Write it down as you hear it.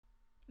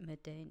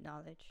Midday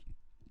Knowledge.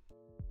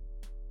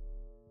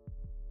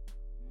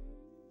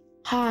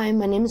 Hi,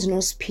 my name is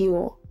Nos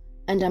Pio,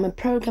 and I'm a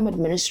program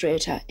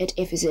administrator at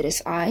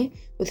FEZSI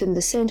within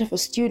the Center for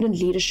Student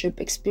Leadership,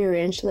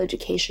 Experiential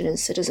Education and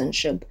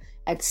Citizenship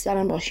at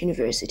Stellenbosch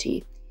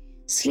University.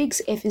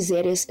 SLEEK's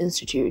FEZS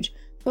Institute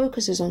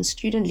focuses on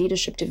student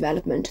leadership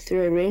development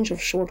through a range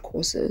of short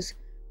courses,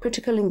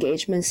 critical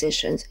engagement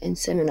sessions, and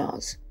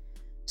seminars.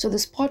 So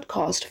this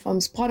podcast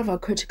forms part of our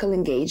critical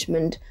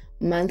engagement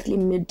monthly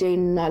midday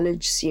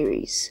knowledge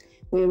series,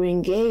 where we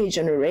engage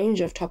on a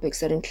range of topics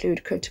that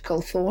include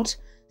critical thought,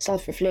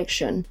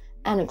 self-reflection,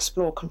 and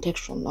explore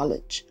contextual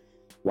knowledge.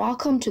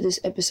 Welcome to this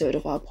episode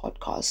of our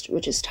podcast,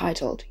 which is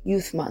titled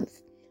Youth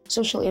Month,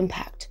 Social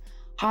Impact.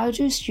 How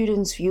do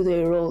students view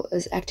their role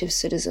as active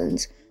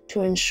citizens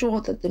to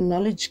ensure that the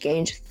knowledge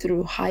gained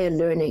through higher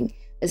learning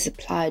is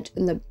applied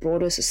in the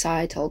broader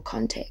societal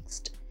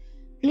context?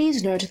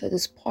 Please note that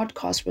this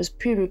podcast was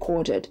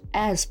pre-recorded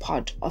as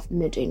part of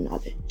Midday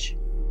Knowledge.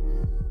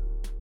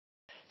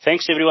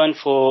 Thanks everyone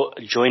for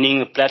joining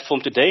the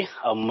platform today,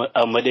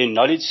 our Midday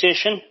Knowledge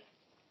session.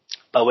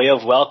 By way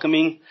of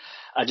welcoming,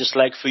 I'd just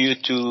like for you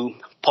to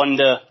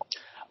ponder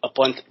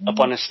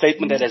upon a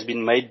statement that has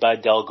been made by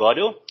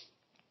Delgado.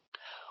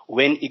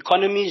 When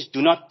economies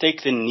do not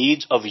take the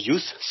needs of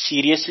youth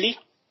seriously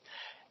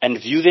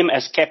and view them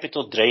as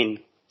capital drain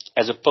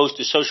as opposed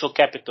to social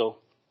capital,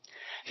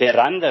 they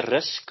run the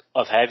risk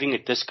of having a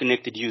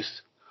disconnected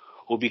youth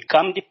who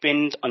become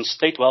dependent on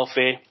state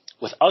welfare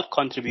without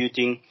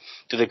contributing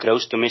to the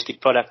gross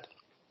domestic product.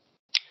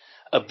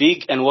 A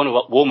big and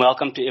warm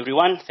welcome to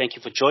everyone. Thank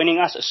you for joining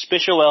us. A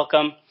special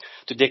welcome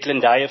to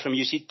Declan Dyer from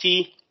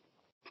UCT,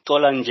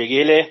 Tola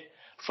Njegele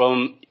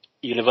from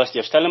University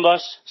of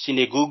Stellenbosch,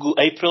 Sinegugu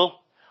April,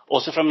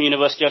 also from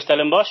University of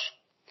Stellenbosch,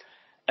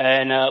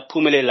 and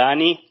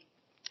Phumelelani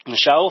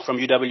Mshao from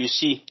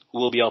UWC, who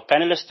will be our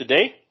panelists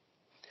today.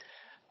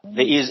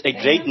 There is a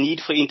great need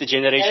for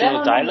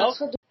intergenerational dialogue,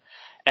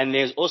 and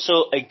there's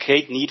also a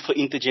great need for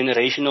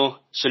intergenerational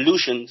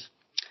solutions.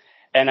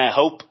 And I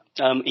hope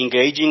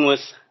engaging with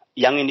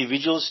young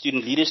individuals,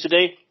 student leaders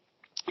today,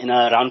 in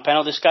a round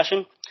panel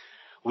discussion,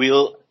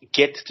 we'll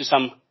get to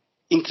some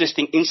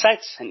interesting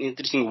insights and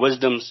interesting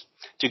wisdoms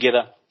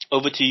together.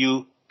 Over to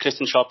you,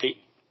 Kristen Sharpley.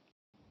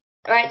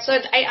 All right, so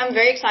I'm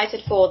very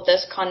excited for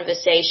this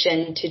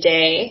conversation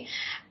today.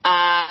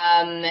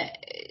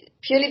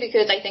 Purely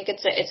because I think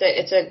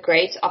it's a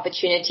great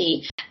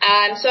opportunity.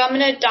 So I'm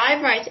going to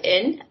dive right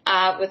in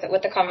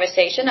with the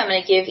conversation. I'm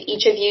going to give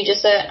each of you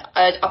just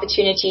an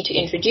opportunity to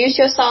introduce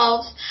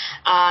yourselves,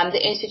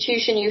 the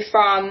institution you're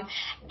from,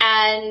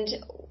 and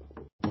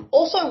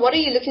also what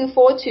are you looking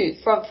forward to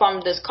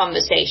from this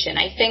conversation.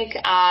 I think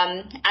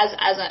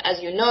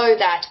as you know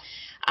that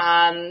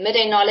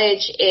Midday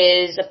Knowledge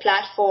is a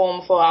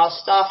platform for our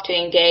staff to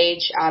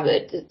engage,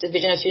 the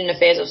Division of Student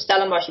Affairs of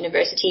Stellenbosch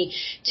University,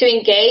 to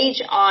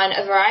engage on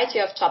a variety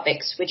of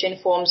topics which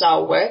informs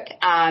our work.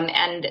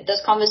 And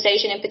this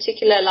conversation in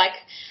particular, like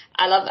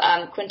I love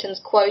Quentin's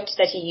quote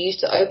that he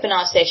used to open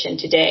our session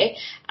today.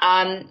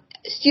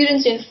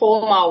 Students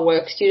inform our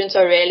work. Students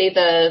are really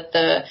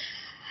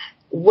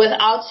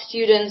without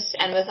students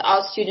and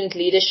without student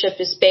leadership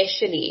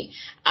especially,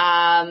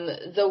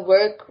 the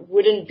work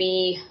wouldn't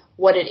be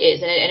what it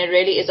is. And it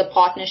really is a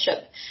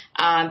partnership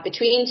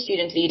between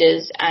student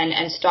leaders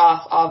and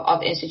staff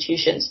of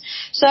institutions.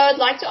 So I'd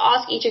like to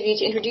ask each of you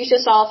to introduce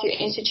yourself, your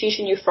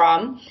institution you're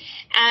from.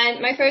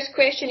 And my first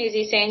question is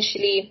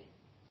essentially,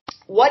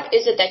 what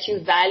is it that you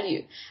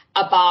value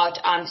about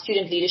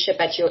student leadership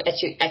at your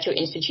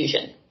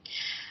institution?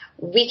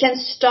 We can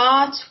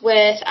start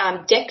with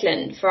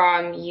Declan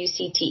from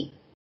UCT.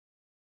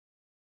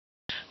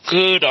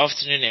 Good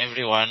afternoon,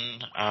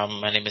 everyone.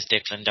 My name is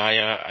Declan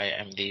Dyer. I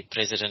am the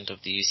president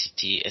of the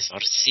UCT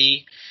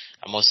SRC.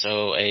 I'm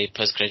also a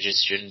postgraduate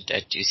student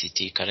at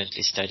UCT,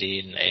 currently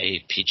studying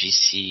a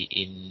PGC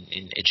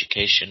in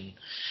education.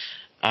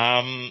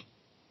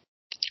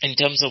 In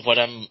terms of what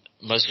I'm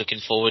most looking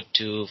forward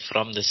to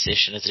from this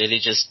session, it's really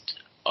just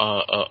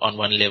on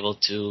one level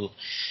to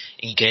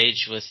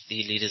engage with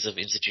the leaders of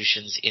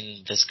institutions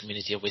in this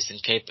community of Western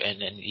Cape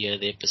and hear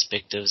their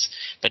perspectives,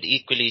 but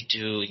equally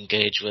to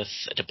engage with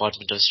the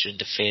Department of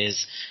Student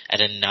Affairs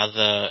at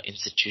another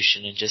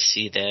institution and just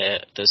see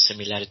those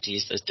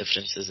similarities, those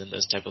differences, and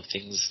those type of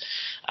things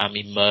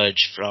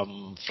emerge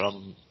from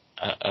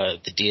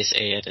the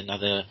DSA at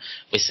another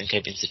Western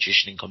Cape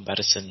institution in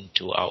comparison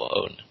to our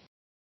own.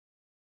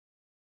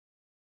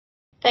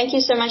 Thank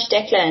you so much,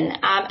 Declan.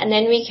 And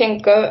then we can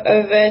go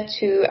over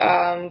to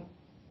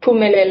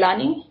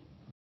Phumelelani.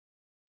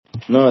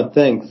 No,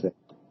 thanks.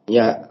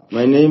 Yeah,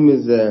 my name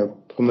is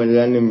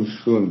Phumelelani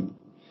Mshumi.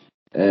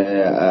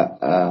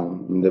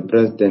 I'm the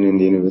president in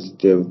the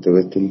University of the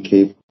Western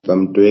Cape.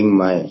 I'm doing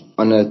my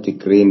honors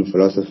degree in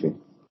philosophy.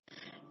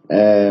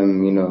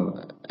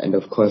 And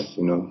of course,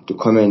 to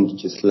comment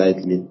just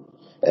slightly,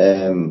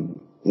 on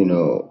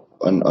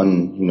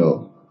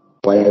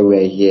why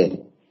we're here,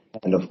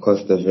 and of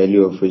course the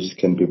value of which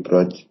can be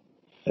brought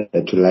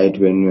to light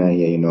when we are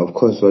here. Of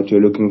course, what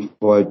you're looking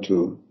forward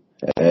to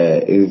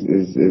is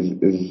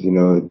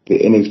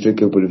the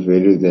inextricable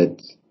value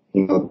that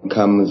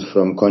comes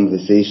from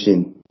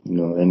conversation,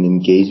 and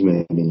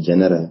engagement in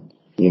general.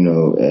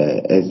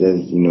 As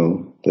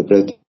the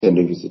president of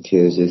UCT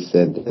has just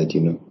said that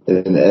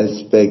there's an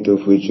aspect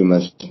of which you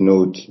must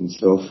note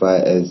insofar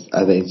as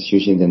other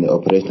institutions and the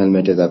operational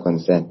matters are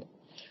concerned.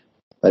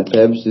 But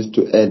perhaps just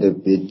to add a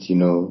bit,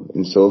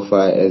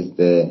 insofar as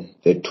the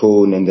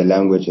tone and the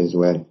language as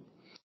well.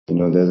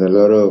 There's a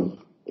lot of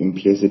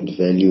implicit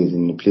values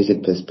and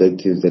implicit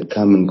perspectives that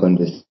come in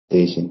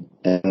conversation.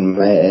 And on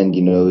my end,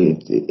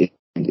 it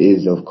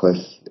is, of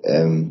course,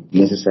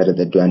 necessary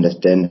that to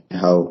understand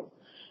how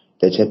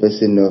the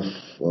chairperson of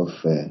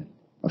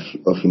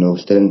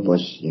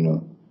Stellenbosch,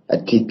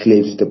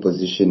 articulates the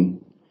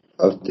position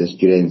of the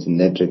students in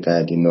that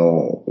regard.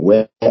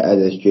 Where are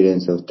the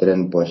students of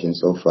Stellenbosch and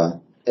so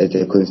far as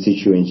the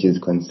constituency is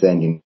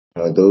concerned?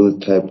 Those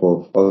type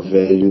of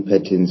value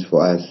patterns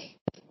for us.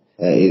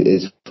 It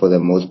is for the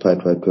most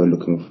part what we're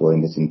looking for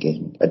in this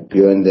engagement. But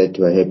beyond that,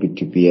 we're happy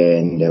to be here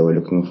and we're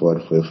looking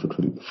forward for a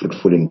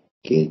fruitful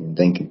engagement.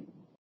 Thank you.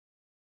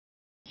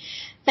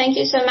 Thank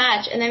you so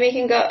much. And then we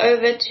can go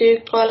over to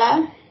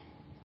Xola.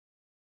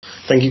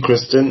 Thank you,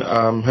 Kristen.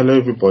 Hello,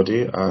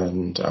 everybody,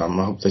 and I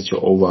hope that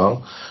you're all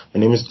well. My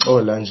name is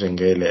Xola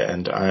Njengele,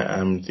 and I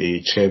am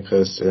the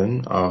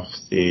chairperson of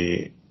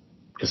the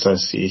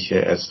SRC here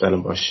at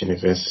Stellenbosch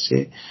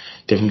University.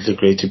 Definitely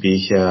great to be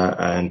here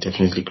and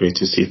definitely great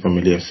to see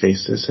familiar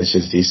faces such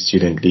as these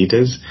student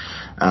leaders.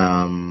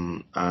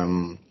 I'm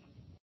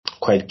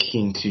quite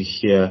keen to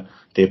hear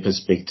their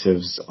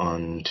perspectives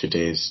on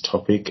today's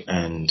topic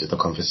and the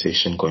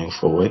conversation going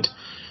forward,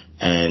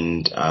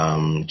 and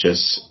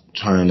just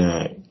trying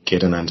to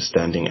get an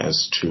understanding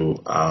as to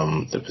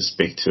the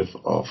perspective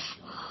of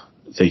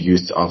the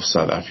youth of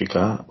South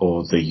Africa,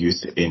 or the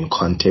youth in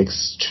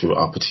context to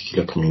our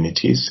particular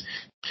communities,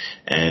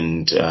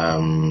 and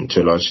to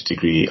a large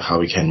degree how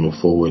we can move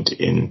forward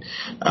in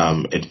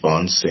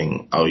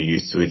advancing our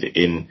youth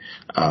within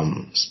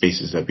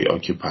spaces that we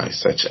occupy,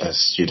 such as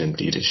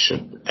student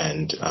leadership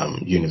and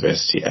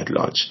university at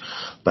large.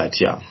 But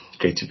yeah,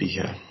 great to be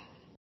here.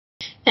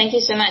 Thank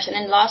you so much. And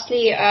then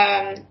lastly,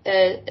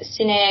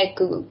 Sine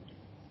Gugu.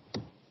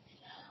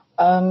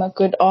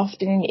 Good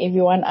afternoon,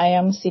 everyone. I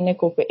am Sine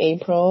Gugu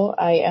April.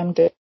 I am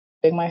doing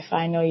my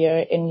final year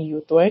in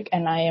youth work,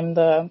 and I am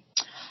the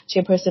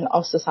chairperson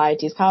of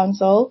Societies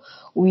Council.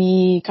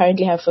 We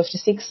currently have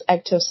 56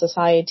 active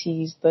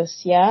societies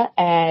this year,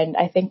 and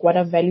I think what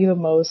I value the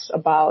most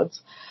about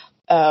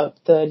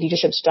the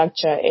leadership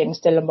structure in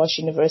Stellenbosch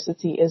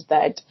University is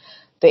that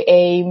the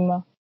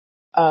aim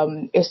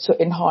is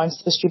to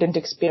enhance the student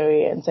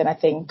experience, and I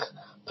think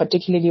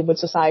particularly with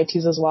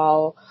societies as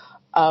well,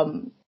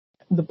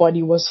 the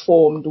body was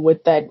formed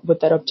with that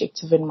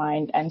objective in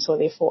mind, and so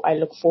therefore I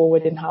look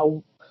forward in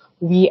how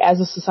we as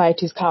a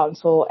Societies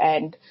Council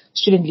and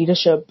student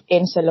leadership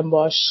in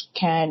Stellenbosch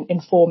can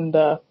inform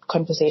the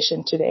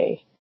conversation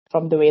today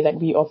from the way that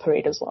we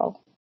operate as well.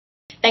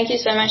 Thank you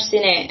so much,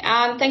 Sine.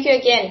 Thank you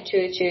again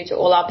to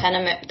all our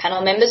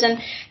panel members, and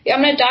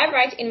I'm going to dive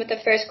right in with the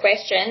first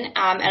question, and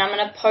I'm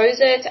going to pose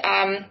it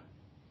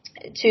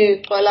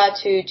to Xola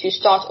to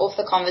start off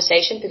the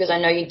conversation, because I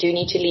know you do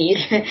need to leave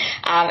and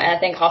I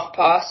think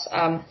past.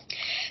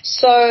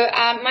 So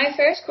my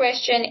first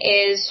question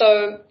is,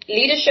 so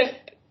leadership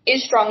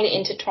is strongly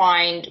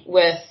intertwined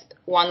with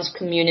one's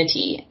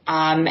community,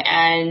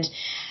 and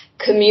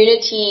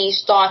community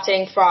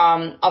starting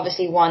from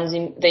obviously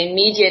the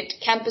immediate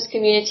campus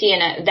community,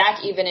 and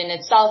that even in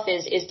itself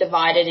is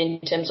divided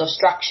in terms of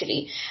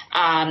structurally,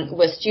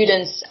 with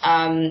students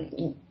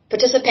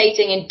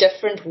participating in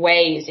different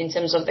ways in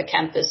terms of the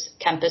campus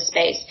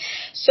space.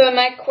 So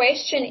my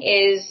question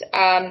is,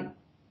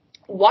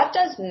 what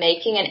does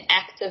making an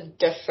active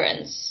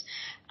difference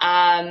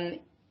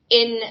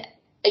in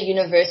a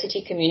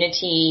university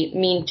community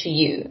mean to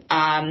you?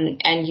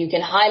 And you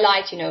can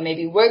highlight,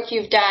 maybe work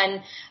you've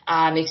done,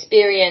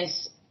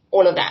 experience,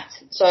 all of that.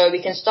 So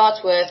we can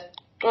start with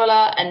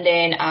Xola, and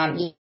then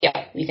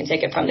you can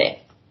take it from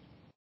there.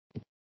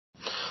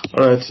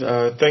 All right.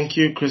 Thank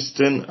you,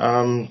 Kristen.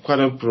 Quite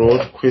a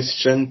broad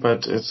question,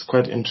 but it's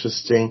quite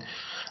interesting.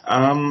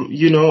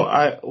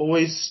 I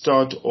always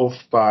start off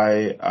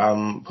by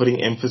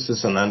putting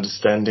emphasis on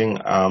understanding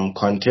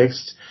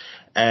context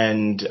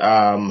and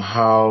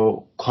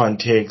how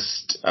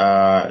context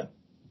kind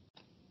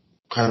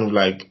of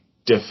like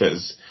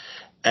differs.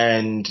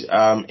 And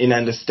in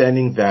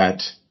understanding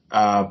that,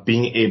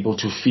 being able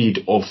to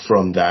feed off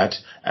from that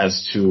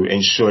as to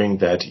ensuring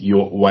that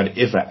your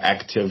whatever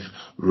active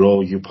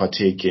role you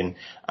partake in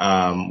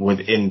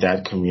within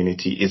that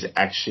community is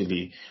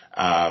actually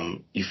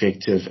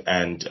effective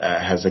and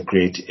has a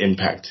great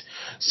impact.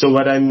 So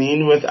what I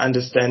mean with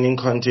understanding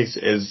context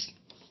is,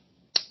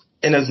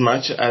 in as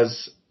much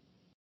as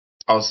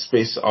our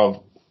space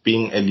of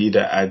being a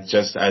leader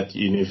at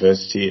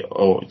university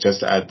or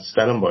just at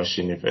Stellenbosch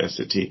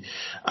University,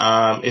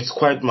 it's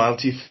quite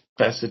multifaceted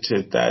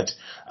multifaceted that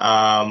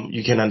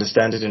you can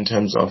understand it in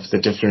terms of the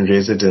different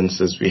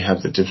residences we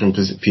have, the different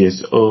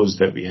PSOs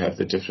that we have,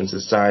 the different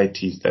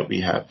societies that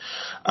we have,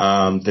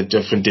 the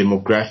different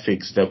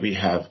demographics that we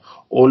have.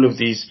 All of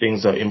these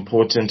things are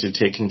important to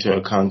take into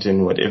account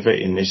in whatever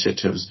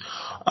initiatives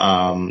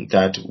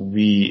that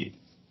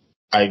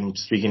I'm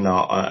speaking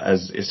now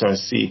as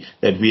SRC,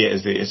 that we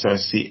as the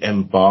SRC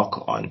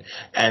embark on.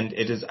 And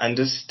it is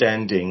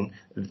understanding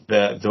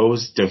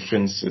those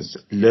differences,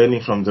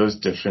 learning from those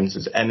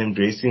differences and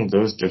embracing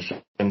those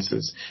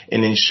differences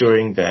in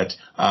ensuring that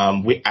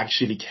we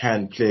actually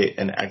can play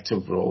an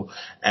active role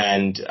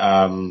and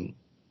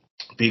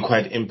be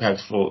quite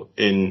impactful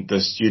in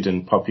the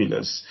student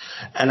populace.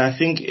 And I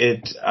think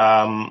it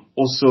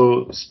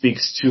also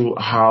speaks to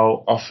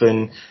how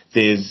often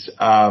there's,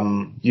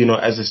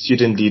 as a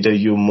student leader,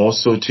 you're more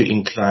so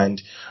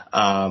inclined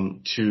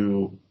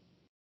to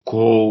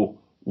go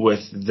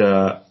with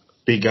the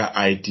bigger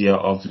idea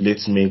of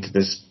let's make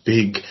this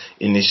big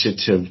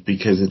initiative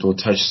because it will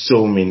touch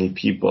so many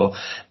people,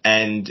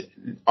 and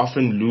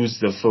often lose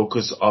the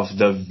focus of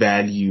the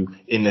value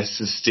in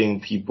assisting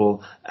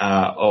people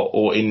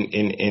or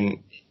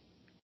in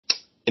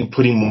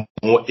putting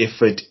more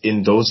effort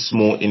in those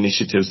small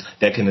initiatives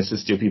that can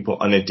assist your people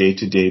on a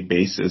day-to-day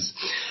basis.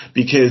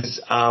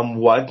 Because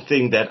one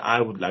thing that I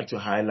would like to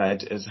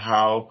highlight is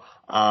how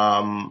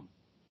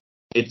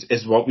it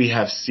is what we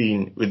have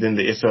seen within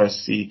the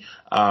SRC,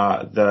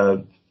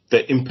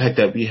 the impact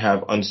that we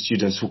have on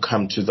students who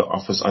come to the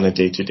office on a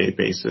day-to-day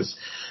basis,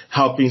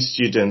 helping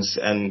students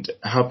in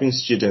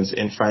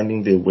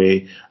finding their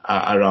way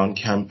around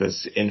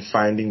campus, in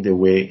finding their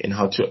way in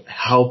how to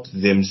help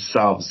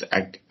themselves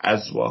act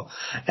as well.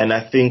 And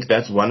I think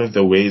that's one of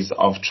the ways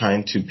of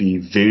trying to be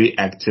very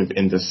active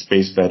in the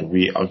space that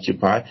we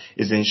occupy,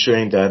 is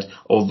ensuring that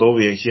although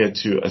we are here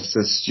to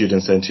assist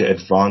students and to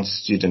advance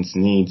students'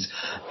 needs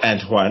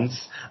and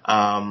wants,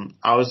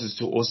 ours is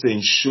to also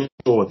ensure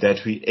that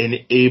we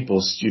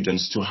enable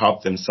students to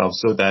help themselves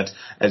so that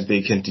as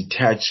they can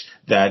detach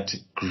that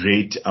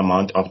great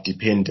amount of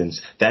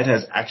dependence that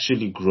has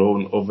actually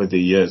grown over the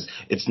years.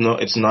 It's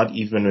not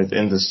even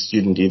within the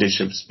student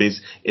leadership space.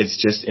 It's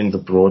just in the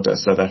broader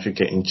South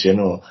Africa in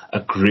general,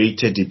 a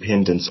greater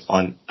dependence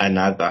on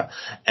another.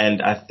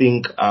 And I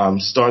think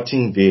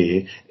starting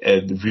there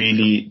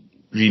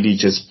really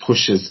just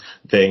pushes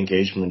the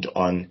engagement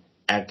on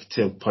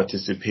active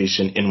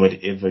participation in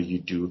whatever you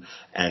do,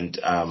 and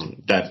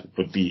that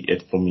would be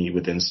it for me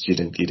within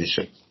student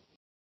leadership.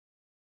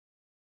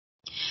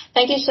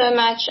 Thank you so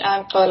much,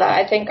 Paula.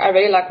 I think I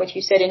really like what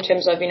you said in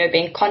terms of,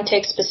 being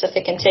context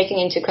specific and taking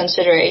into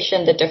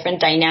consideration the different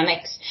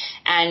dynamics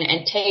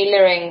and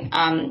tailoring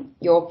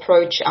your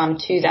approach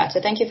to that.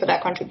 So thank you for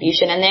that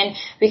contribution. And then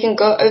we can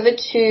go over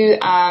to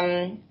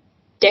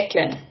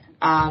Declan.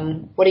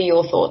 What are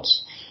your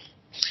thoughts?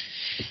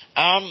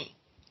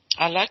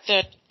 I like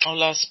that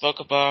Ola spoke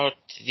about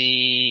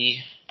the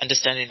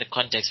understanding the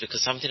context,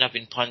 because something I've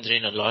been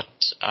pondering a lot,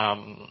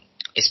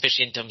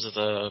 especially in terms of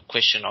the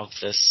question of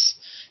this,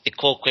 the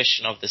core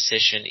question of the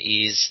session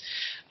is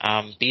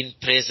being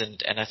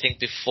present. And I think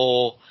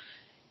before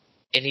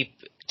any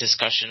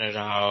discussion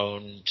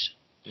around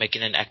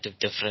making an active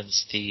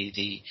difference,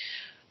 the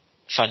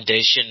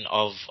foundation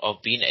of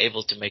being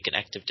able to make an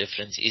active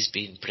difference is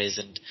being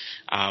present,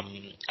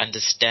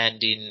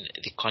 understanding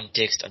the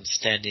context,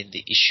 understanding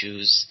the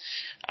issues,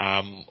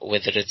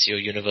 whether it's your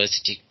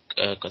university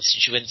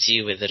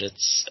constituency, whether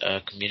it's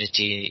a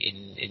community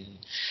in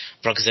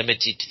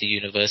proximity to the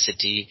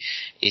university.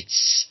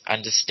 It's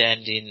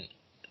understanding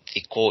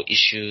the core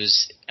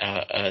issues,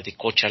 the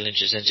core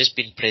challenges, and just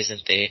being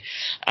present there.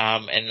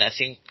 And I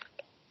think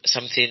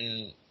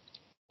something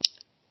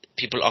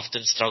people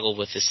often struggle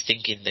with is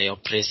thinking they are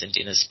present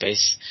in a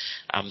space,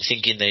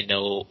 thinking they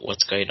know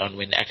what's going on,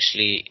 when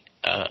actually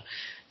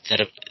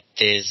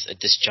there's a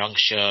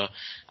disjuncture.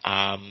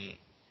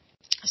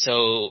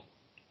 So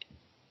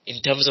in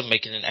terms of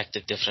making an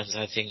active difference,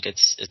 I think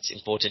it's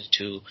important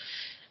to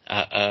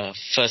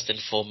first and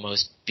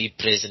foremost be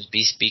present,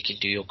 be speaking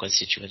to your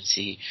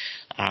constituency,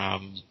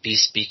 be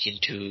speaking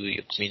to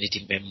your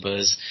community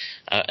members,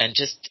 and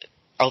just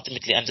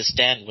ultimately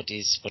understand what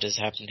is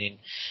happening.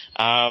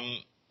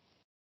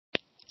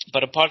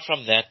 But apart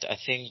from that, I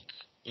think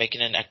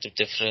making an active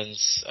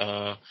difference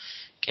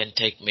can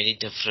take many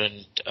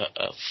different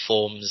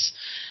forms.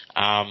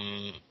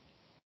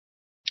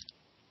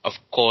 Of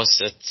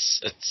course,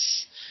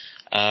 it's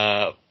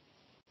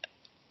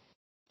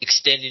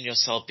extending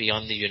yourself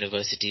beyond the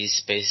university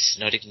space,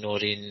 not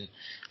ignoring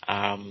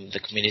the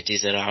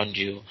communities around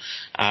you.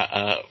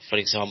 For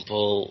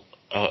example,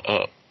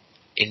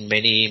 in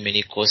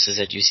many courses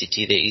at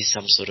UCT, there is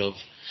some sort of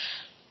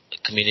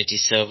community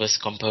service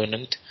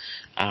component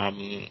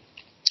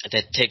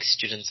that takes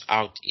students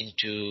out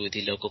into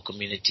the local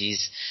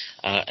communities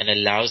and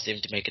allows them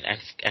to make an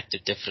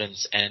active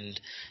difference. And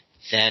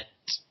that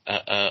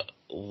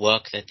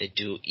work that they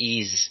do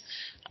is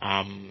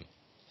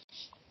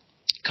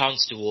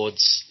counts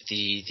towards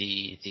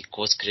the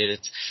course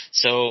credits.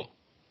 So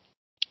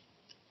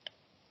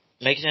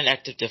making an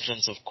active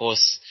difference, of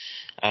course,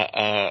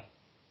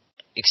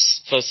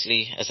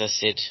 firstly, as I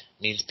said,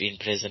 means being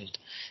present.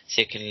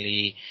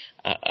 Secondly,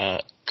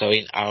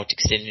 going out,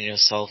 extending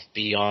yourself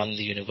beyond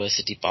the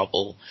university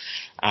bubble.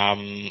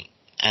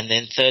 And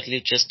then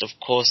thirdly, just of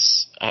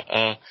course,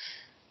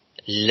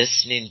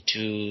 listening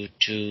to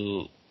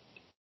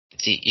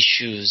the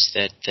issues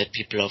that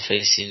people are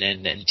facing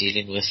and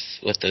dealing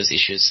with those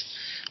issues.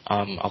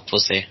 I'll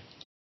pause there.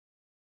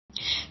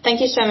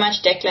 Thank you so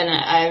much, Declan.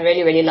 I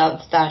really, really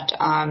love that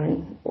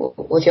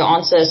with your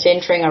answer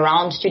centering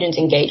around student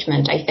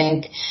engagement. I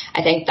think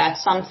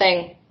that's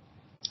something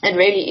that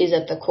really is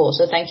at the core.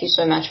 So thank you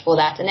so much for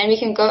that. And then we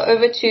can go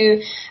over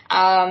to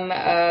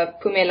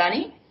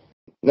Phumelani.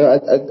 No,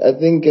 I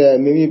think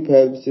maybe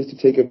perhaps just to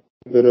take a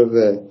bit of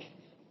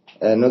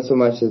not so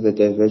much as a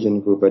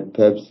diversion, but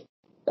perhaps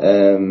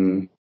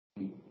a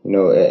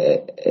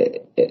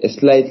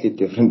slightly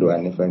different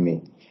one, if I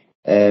may.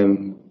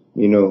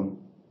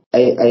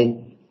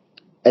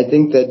 I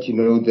think that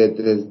that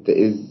there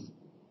is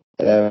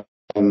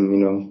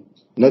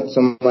not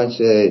so much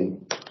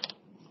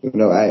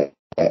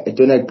I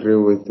don't agree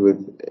with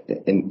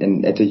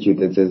an attitude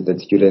that says that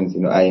students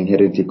are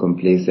inherently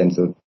complacent,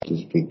 so to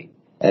speak.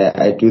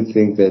 I do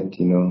think that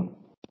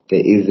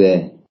there is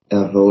a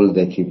role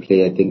that we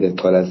play. I think as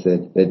Kola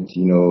said that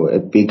a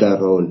bigger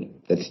role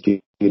that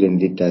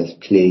student leaders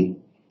play,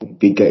 a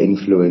bigger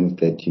influence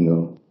that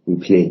we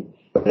play.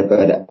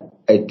 But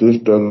I do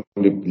strongly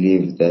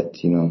believe that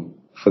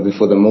for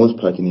the most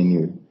part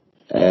anyway,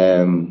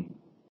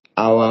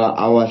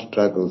 our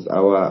struggles,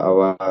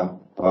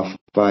 our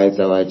fights,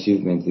 our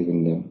achievements,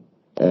 even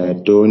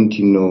don't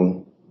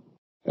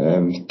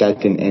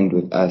start and end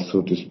with us,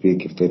 so to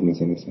speak, if that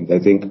makes any sense. I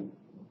think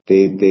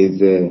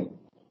there's a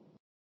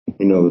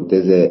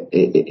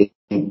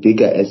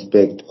bigger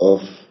aspect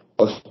of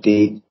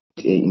state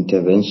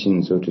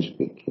intervention, so to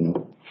speak.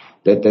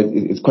 That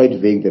it's quite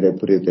vague that I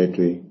put it that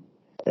way.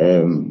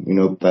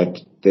 But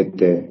that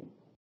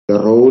the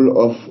role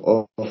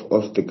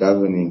of the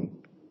governing,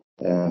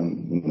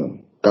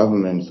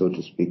 government, so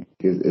to speak,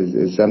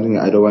 is something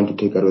I don't want to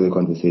take out of the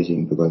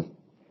conversation, because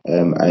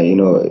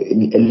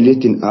at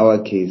least in our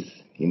case,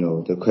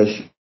 the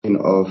question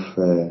of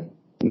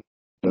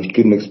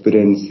student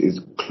experience is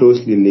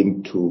closely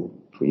linked to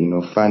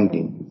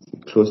funding.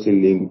 It's closely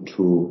linked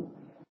to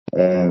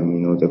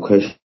the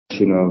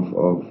question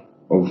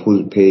of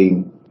who's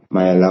paying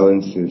my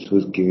allowances,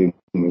 who's giving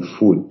me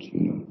food.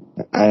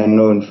 I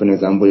know, for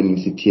example, in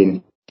UCT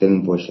and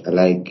Stellenbosch,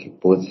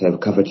 both have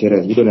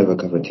cafeterias. We don't have a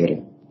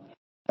cafeteria.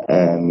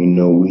 We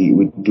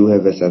do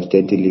have a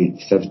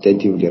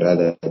substantively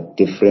rather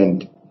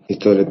different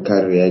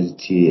historical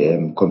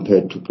reality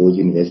compared to both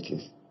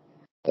universities.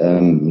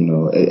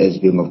 As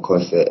being, of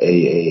course,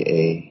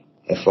 a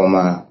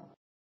former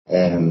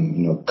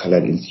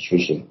colored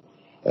institution.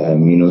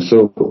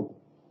 So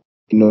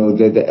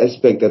the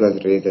aspect that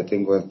was raised, I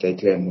think, was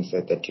Declan, who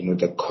said that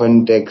the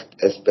context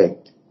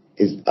aspect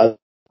is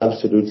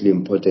absolutely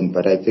important,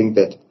 but I think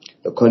that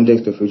the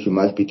context of which we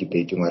must be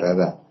debating, or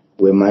rather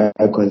where my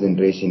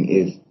concentration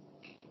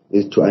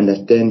is to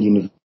understand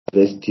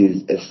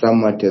universities as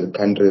somewhat as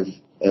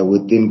countries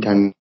within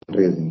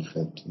countries, in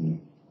fact.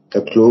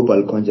 The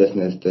global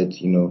consciousness that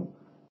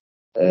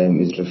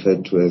is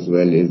referred to as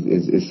well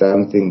is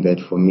something that,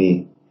 for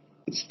me,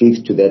 it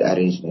speaks to that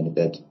arrangement,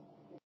 that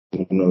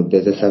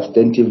there's a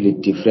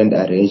substantively different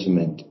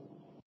arrangement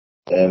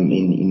in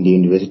the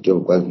University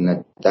of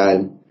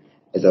KwaZulu-Natal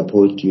as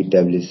opposed to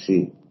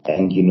UWC,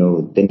 and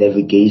the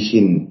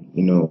navigation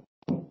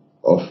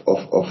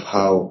of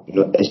how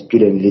as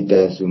student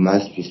leaders we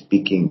must be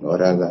speaking, or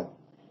rather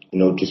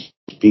to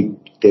speak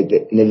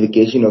the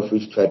navigation of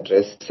which to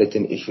address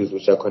certain issues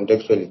which are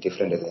contextually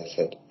different, as I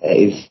said,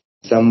 is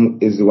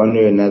one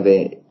way or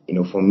another,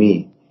 for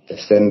me, the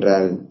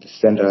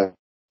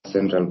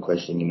central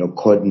question,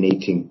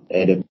 coordinating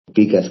at a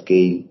bigger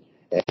scale,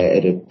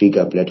 at a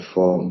bigger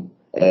platform,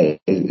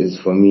 is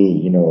for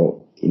me,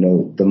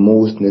 the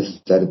most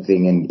necessary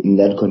thing. And in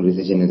that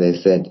conversation, as I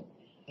said,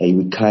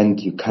 you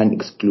can't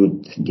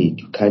exclude the state.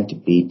 You can't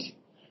debate,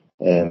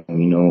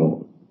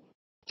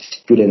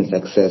 student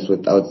success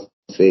without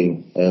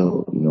saying,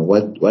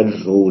 what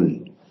role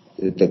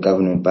is the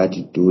government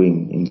party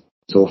doing in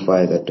so far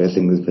as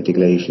addressing these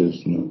particular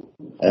issues.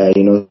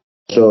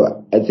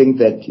 So I think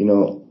that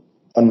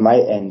on my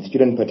end,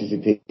 student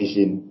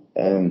participation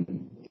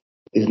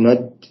is not,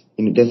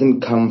 it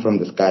doesn't come from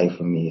the sky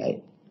for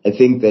me. I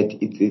think that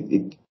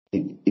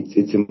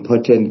it's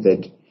important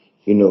that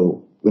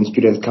when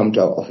students come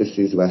to our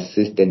offices, we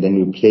assist, and then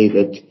we play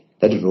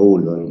that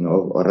role,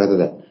 or rather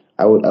that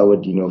I would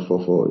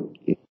for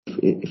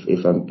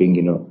if I'm being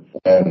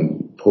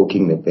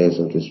poking the bear,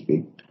 so to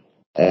speak,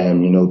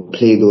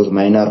 play those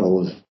minor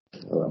roles.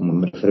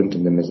 I'm referring to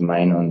them as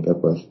minor on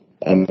purpose.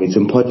 It's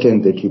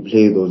important that we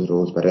play those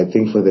roles, but I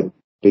think for the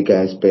bigger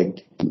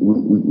aspect,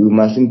 we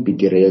mustn't be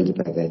derailed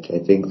by that. I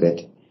think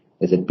that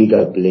there's a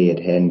bigger play at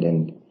hand,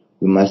 and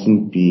we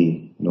mustn't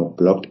be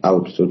blocked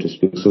out, so to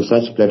speak. So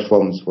such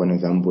platforms, for an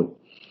example,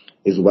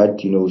 is what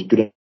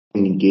student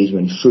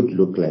engagement should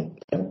look like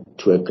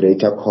to a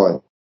greater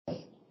cause.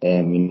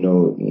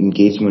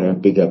 Engagement on a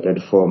bigger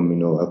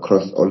platform,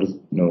 across all,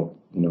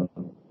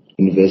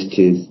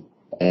 universities,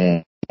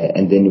 and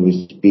then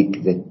we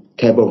speak the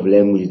type of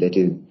language that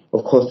is,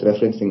 of course,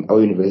 referencing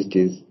our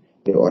universities,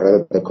 or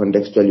rather the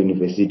contextual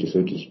university,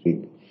 so to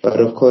speak. But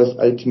of course,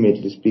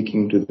 ultimately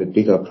speaking to the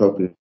bigger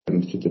problems,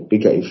 to the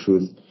bigger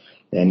issues,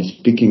 and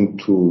speaking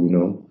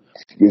to,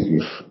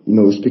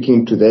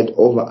 speaking to that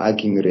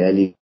overarching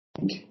reality,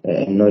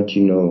 and not,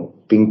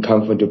 being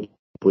comfortable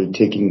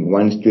taking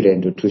one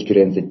student or two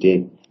students a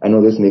day. I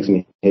know this makes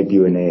me happy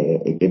when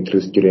I get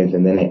through students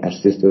and then I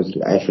assist those.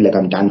 I feel like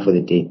I'm done for the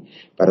day.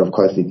 But of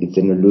course, it's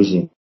an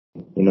illusion,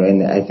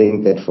 and I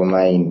think that for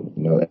mine,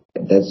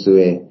 that's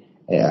where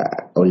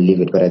I'll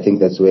leave it. But I think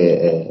that's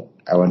where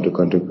I want to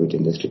contribute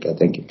in this regard.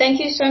 Thank you.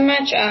 Thank you so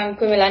much,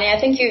 Pumelani. I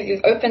think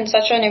you've opened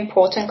such an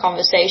important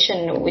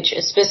conversation, which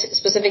is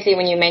specifically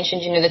when you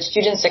mentioned, that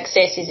student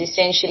success is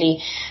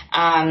essentially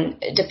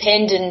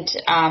dependent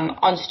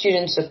on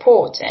student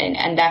support,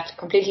 and that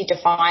completely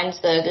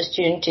defines the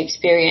student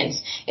experience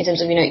in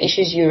terms of,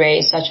 issues you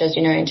raise, such as,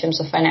 in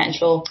terms of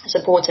financial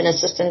support and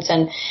assistance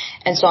and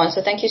so on.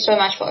 So thank you so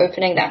much for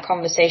opening that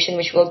conversation,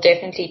 which we'll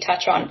definitely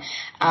touch on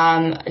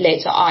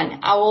later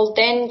on. I will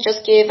then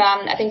just give,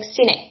 I think,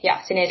 Sine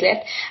is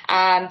left.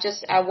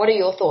 What are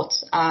your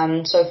thoughts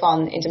so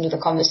far in terms of the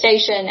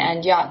conversation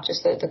and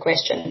just the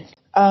question?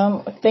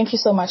 Thank you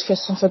so much,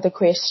 Kristen, for the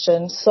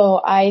question.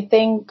 So I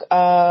think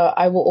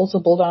I will also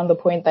build on the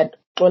point that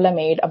Xola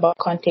made about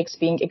context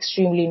being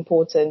extremely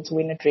important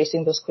when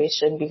addressing this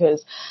question,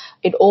 because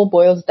it all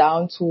boils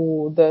down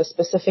to the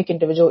specific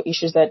individual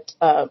issues that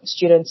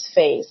students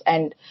face.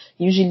 And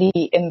usually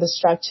in the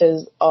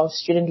structures of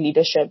student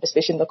leadership,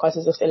 especially in the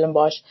context of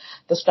Stellenbosch,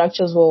 the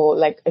structures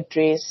will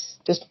address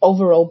just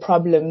overall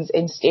problems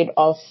instead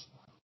of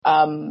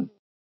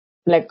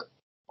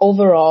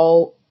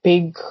overall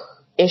big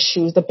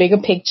issues, the bigger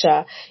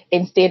picture,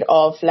 instead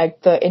of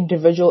the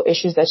individual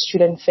issues that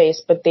students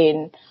face. But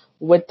then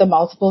with the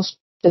multiple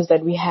structures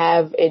that we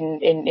have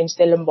in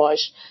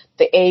Stellenbosch,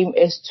 the aim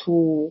is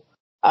to,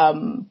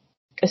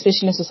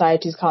 especially in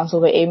Societies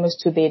Council, the aim is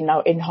to then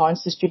now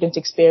enhance the student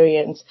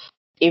experience,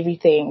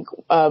 everything,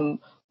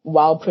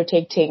 while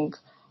protecting,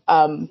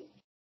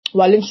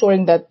 while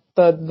ensuring that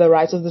the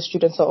rights of the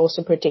students are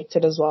also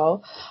protected as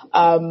well.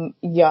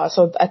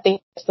 So I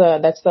think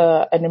that's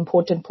an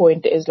important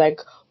point, is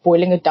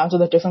boiling it down to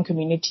the different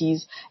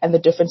communities and the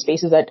different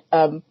spaces that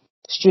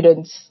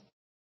students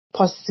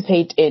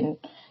participate in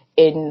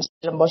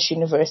Stellenbosch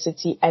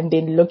University, and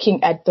then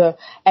looking at the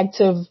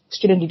active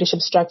student leadership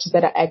structures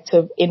that are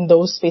active in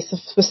those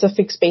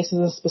specific spaces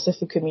and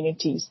specific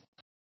communities.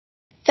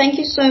 Thank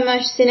you so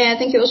much, Sine. I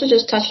think you also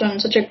just touched on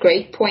such a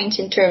great point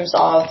in terms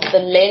of the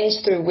lens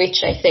through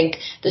which I think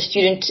the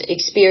student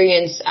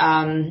experience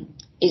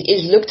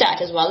is looked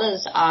at, as well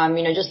as,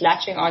 just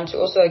latching on to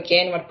also,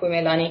 again, what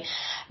Pumelani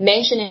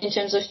mentioned in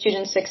terms of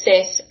student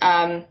success.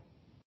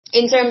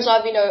 In terms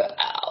of,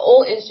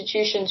 all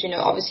institutions,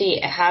 obviously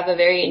have a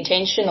very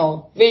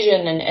intentional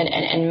vision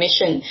and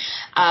mission.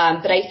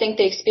 But I think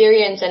the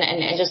experience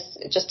and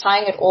just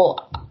tying it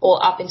all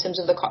up in terms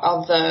of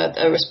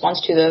the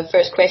response to the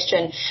first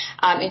question,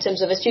 in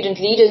terms of the student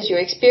leaders, your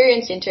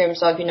experience in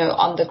terms of,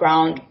 on the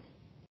ground,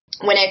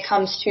 when it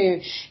comes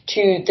to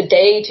the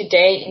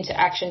day-to-day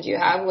interactions you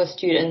have with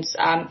students,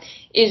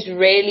 is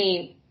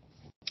really,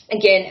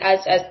 again,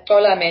 as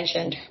Xola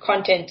mentioned,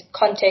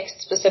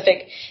 context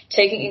specific,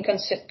 taking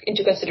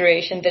into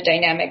consideration the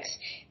dynamics,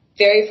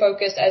 very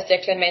focused, as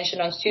Declan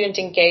mentioned, on student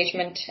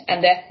engagement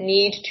and that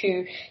need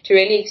to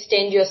really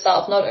extend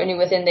yourself not only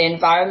within the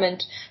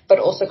environment, but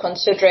also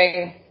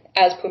considering,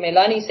 as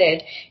Pumelani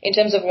said, in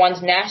terms of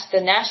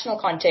the national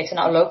context and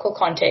our local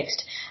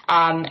context,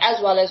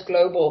 as well as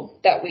global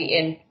that we're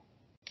in.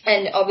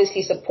 And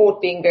obviously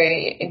support being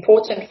very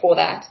important for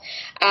that.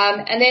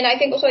 And then I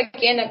think also,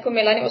 again,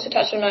 Pumelani also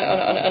touched on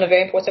a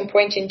very important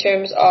point in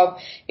terms of,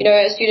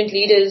 as student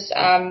leaders,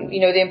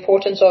 the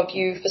importance of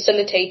you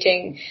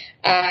facilitating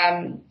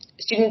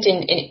student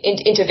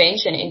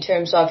intervention in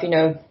terms of,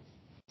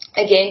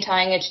 again,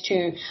 tying it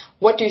to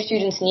what do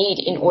students need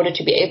in order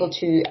to be able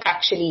to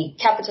actually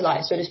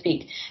capitalize, so to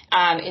speak,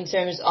 in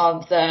terms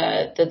of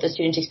the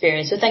student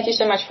experience. So thank you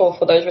so much for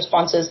those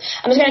responses.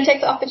 I'm just going to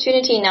take the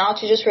opportunity now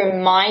to just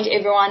remind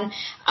everyone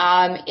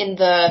in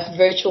the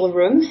virtual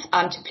room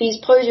to please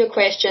pose your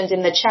questions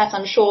in the chat.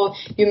 I'm sure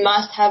you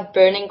must have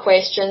burning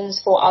questions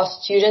for our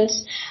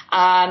students.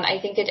 I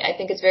think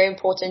it's very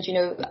important,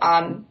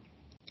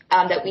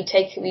 that we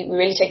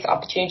really take the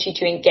opportunity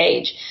to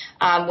engage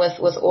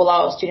with all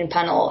our student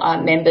panel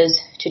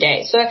members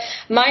today. So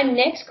my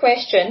next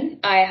question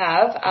I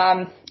have,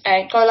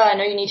 and Xola, I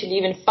know you need to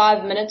leave in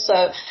 5 minutes, so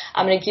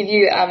I'm going to give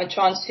you a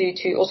chance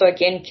to also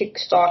again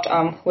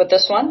kickstart with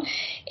this one.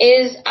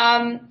 Is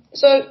on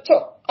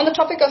the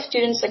topic of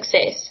student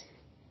success.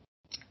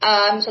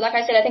 So like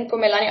I said, I think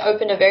Pumelani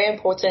opened a very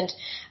important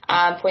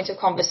point of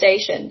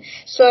conversation.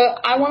 So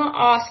I want to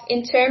ask,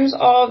 in terms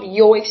of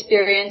your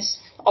experience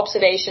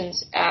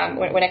observations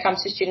when it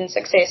comes to student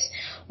success.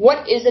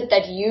 What is it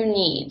that you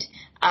need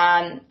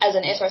as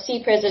an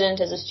SRC president,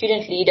 as a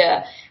student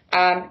leader,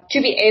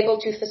 to be able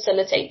to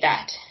facilitate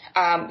that?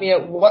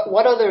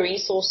 What are the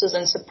resources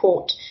and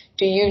support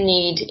do you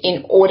need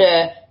in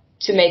order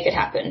to make it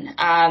happen?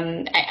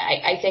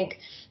 I think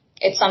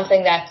it's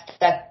something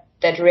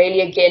that really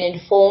again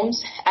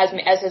informs,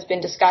 as has been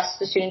discussed,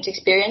 the student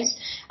experience.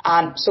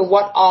 So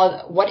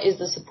what is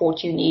the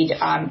support you need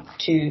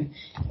to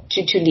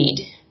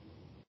lead?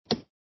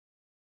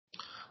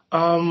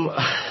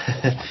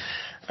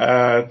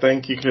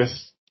 Thank you,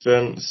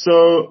 Kristen.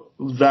 So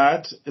to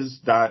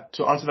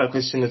answer that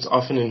question, it's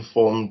often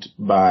informed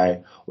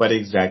by what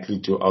exactly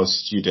do our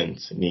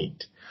students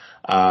need.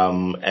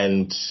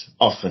 And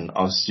often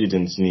our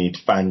students need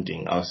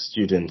funding, our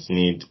students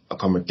need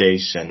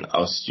accommodation,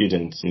 our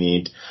students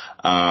need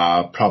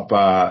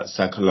proper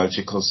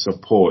psychological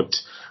support,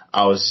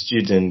 our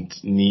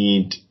students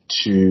need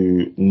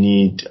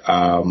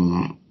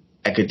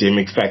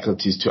academic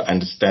faculties to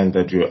understand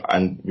that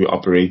we're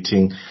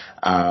operating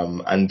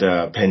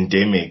under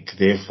pandemic.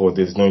 Therefore,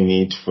 there's no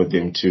need for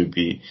them to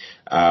be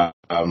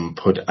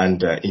put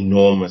under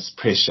enormous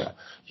pressure.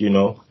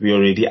 We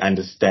already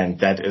understand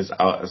that is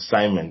our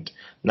assignment.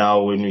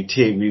 Now, when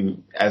we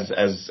as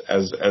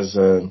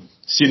a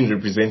student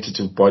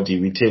representative body,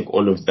 we take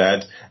all of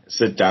that,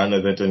 sit down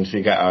with it, and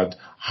figure out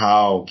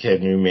how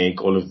can we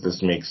make all of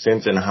this make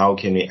sense, and how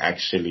can we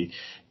actually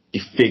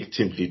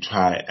effectively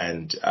try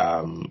and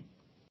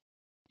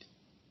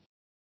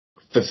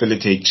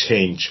facilitate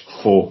change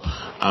for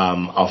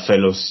our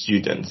fellow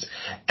students.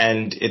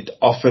 And it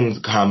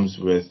often comes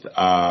with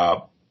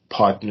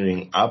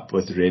partnering up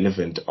with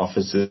relevant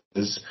officers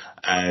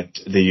at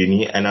the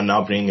uni, and I'm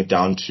now bringing it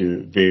down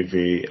to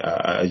very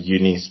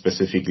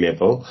uni-specific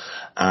level.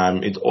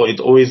 It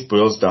always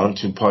boils down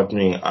to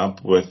partnering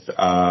up with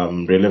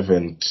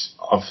relevant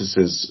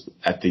officers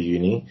at the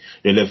uni,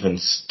 relevant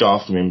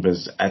staff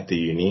members at the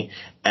uni,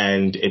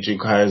 and it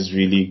requires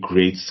really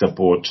great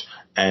support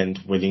and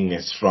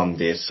willingness from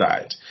their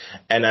side.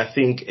 And I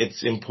think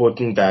it's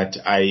important that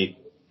I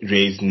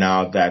raise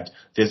now that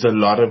there's a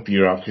lot of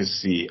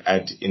bureaucracy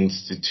at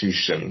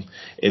institutions.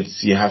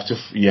 You have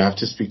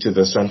to speak to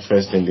this one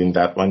first, and then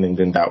that one, and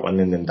then that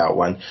one, and then that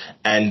one.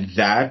 And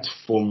that,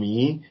 for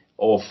me,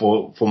 or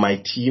for my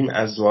team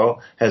as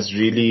well, has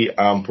really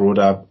brought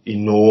up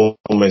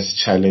enormous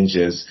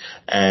challenges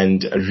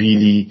and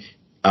really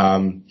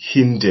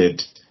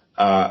hindered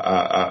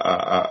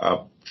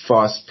a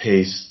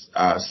fast-paced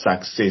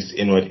success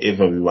in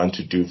whatever we want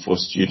to do for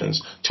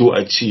students, to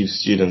achieve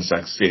student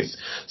success.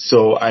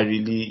 So I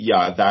really,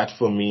 that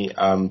for me,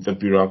 the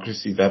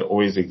bureaucracy that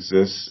always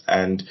exists,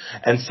 and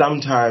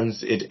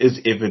sometimes it is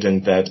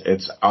evident that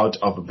it's out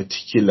of a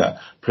particular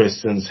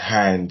person's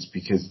hands,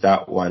 because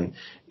that one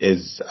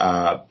is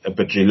a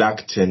bit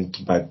reluctant,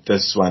 but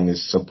this one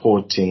is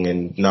supporting,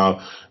 and now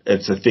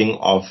it's a thing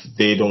of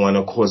they don't want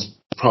to cause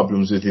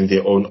problems within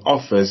their own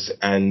office,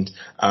 and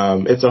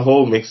it's a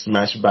whole mixed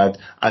match. But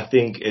I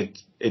think it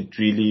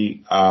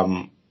really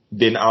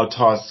then our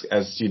task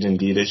as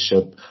student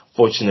leadership,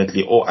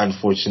 fortunately or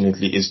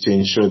unfortunately, is to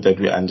ensure that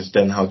we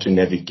understand how to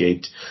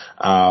navigate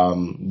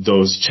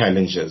those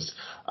challenges.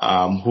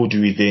 Who do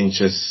we then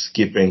just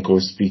skip and go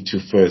speak to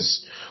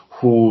first?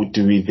 Who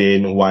do we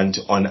then want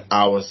on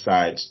our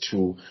side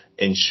to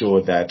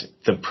ensure that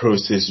the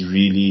process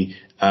really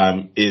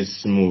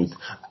is smooth?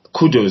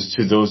 Kudos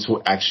to those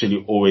who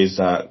actually always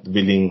are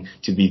willing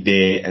to be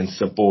there and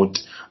support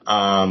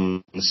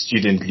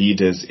student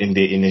leaders in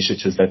their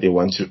initiatives that they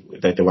want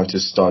to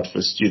start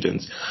for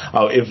students.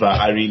 However,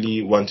 I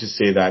really want to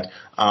say that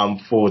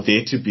for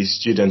there to be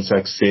student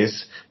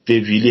success,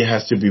 there really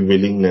has to be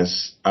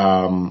willingness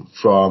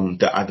from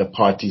the other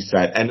party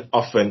side, and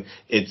often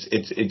it's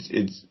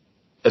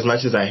as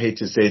much as I hate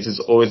to say it, is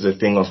always a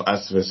thing of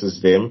us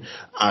versus them,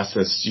 us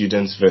as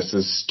students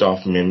versus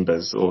staff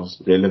members or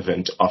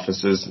relevant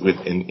officers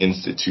within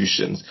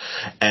institutions.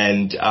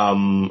 And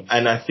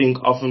I think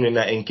often when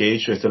I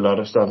engage with a lot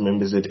of staff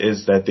members, it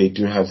is that they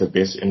do have the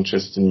best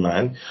interest in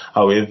mind.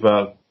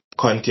 However,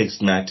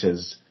 context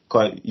matters.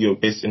 Your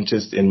best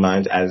interest in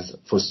mind as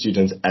for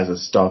students as a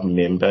staff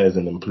member, as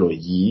an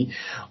employee,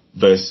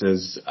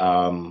 versus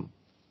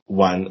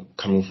one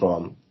coming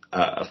from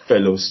a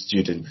fellow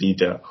student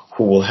leader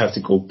who will have to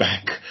go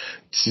back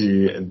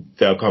to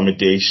the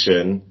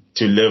accommodation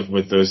to live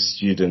with those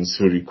students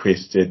who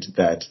requested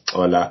that,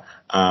 Ola,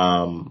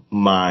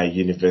 my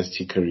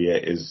university career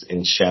is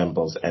in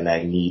shambles and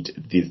I need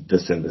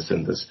this and this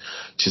and this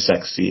to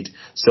succeed.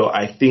 So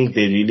I think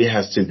there really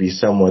has to be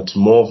somewhat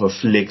more of a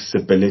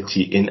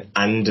flexibility in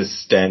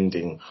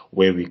understanding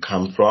where we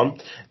come from,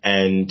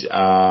 and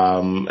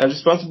a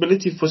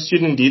responsibility for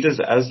student leaders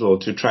as well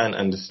to try and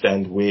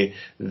understand where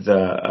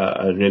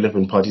the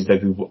relevant parties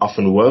that we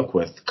often work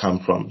with come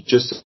from,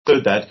 just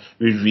so that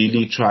we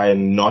really try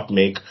and not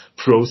make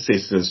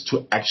processes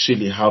to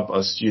actually help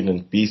our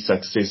students be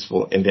successful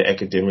successful in their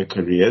academic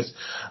careers,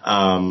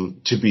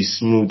 to be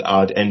smoothed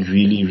out and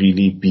really,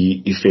 really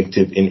be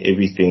effective in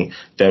everything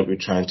that we're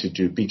trying to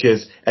do.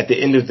 Because at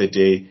the end of the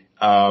day,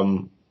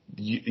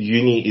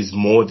 uni is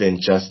more than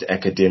just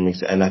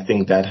academics, and I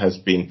think that has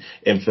been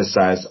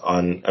emphasized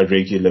on a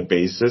regular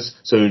basis.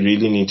 So we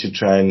really need to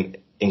try and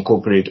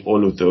incorporate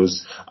all of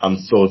those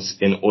thoughts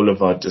in all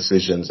of our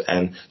decisions,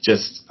 and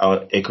just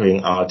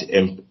echoing out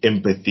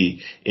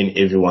empathy in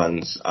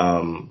everyone's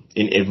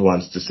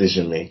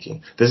decision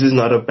making. This is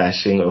not a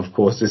bashing, of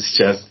course. It's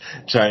just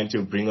trying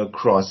to bring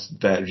across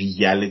the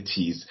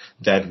realities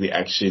that we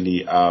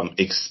actually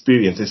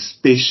experience,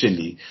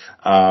 especially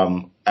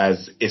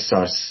as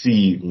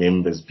SRC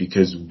members,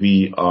 because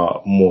we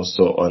are more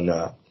so on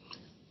a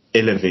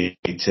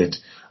elevated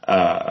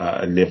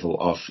level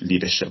of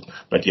leadership.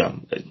 But yeah,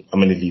 I'm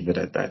going to leave it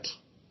at that.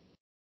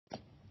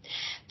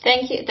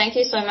 Thank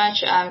you so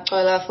much,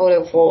 Kola,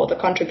 for the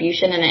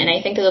contribution, and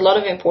I think there's a lot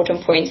of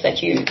important points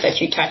that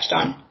you touched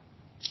on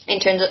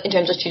in terms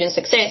of student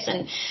success,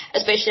 and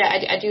especially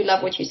I do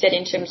love what you said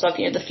in terms of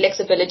the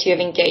flexibility of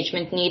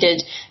engagement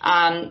needed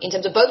in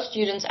terms of both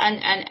students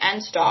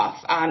and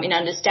staff, in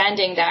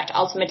understanding that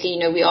ultimately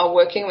we are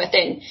working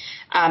within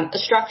a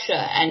structure,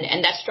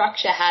 and that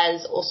structure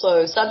has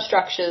also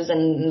substructures,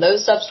 and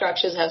those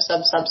substructures have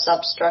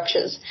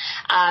substructures,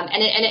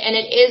 and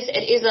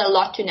it is a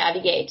lot to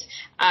navigate,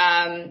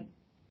 and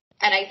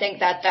I think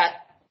that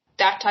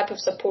type of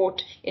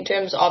support in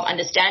terms of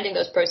understanding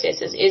those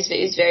processes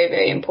is very,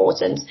 very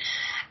important.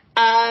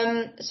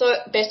 So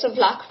best of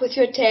luck with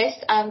your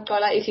test,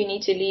 Kola, if you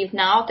need to leave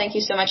now. Thank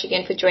you so much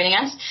again for joining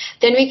us.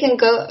 Then we can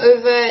go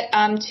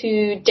over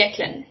to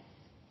Declan.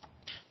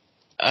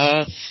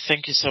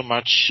 Thank you so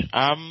much.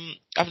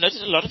 I've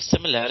noted a lot of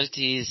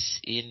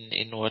similarities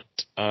in what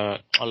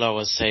Ola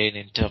was saying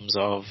in terms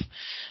of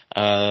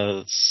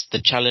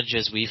the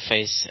challenges we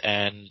face,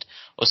 and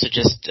also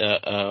just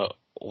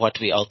what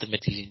we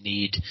ultimately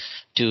need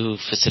to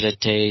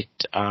facilitate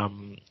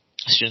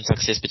student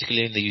success,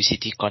 particularly in the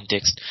UCT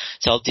context.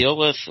 So I'll deal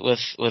with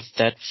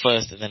that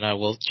first, and then I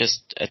will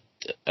just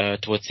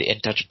towards the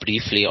end touch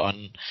briefly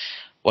on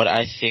what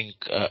I think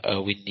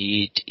we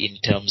need in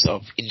terms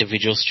of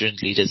individual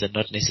student leaders, and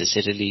not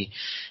necessarily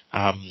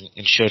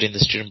ensuring the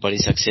student body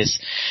success.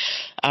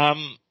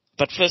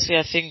 But firstly,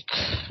 I think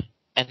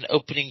an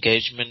open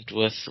engagement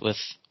with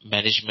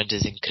management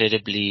is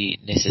incredibly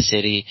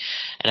necessary.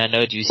 And I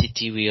know at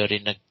UCT we are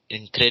in an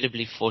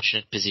incredibly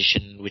fortunate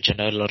position, which I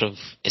know a lot of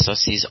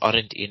SRCs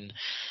aren't in,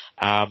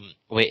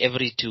 where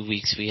every 2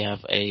 weeks we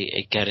have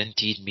a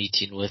guaranteed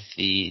meeting with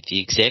the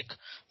exec.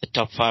 The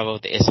top 5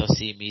 of the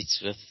SRC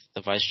meets with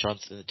the Vice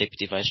Chancellor and the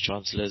Deputy Vice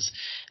Chancellors,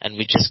 and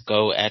we just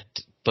go at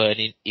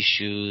burning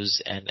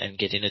issues and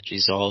getting it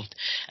resolved.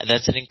 And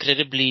that's an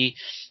incredibly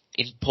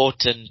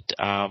important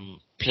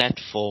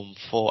platform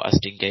for us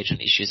to engage on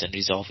issues and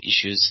resolve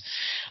issues.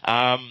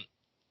 I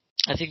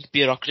think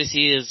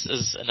bureaucracy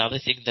is another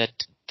thing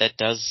that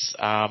does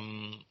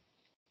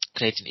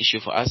create an issue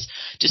for us.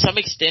 To some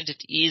extent,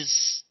 it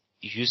is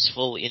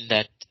useful in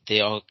that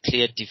there are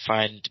clear,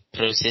 defined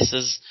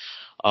processes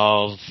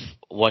of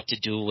what to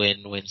do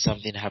when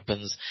something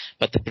happens,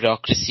 but the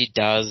bureaucracy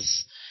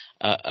does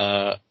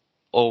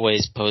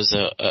always pose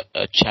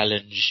a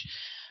challenge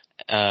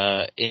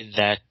in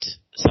that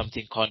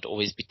something can't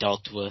always be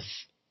dealt with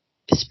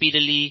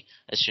speedily.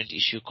 A student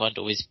issue can't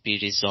always be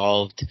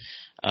resolved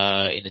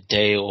in a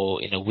day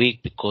or in a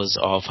week because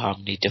of how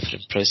many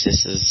different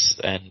processes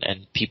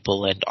and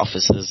people and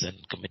officers and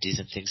committees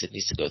and things it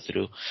needs to go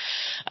through.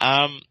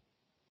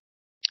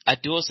 I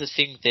do also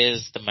think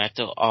there's the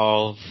matter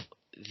of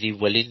the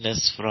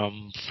willingness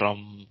from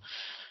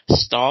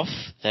staff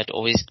that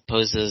always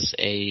poses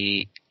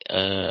a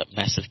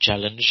massive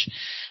challenge,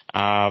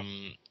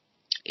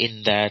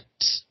 in that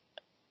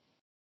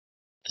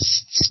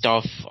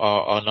staff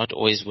are not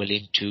always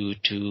willing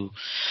to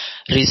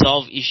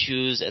resolve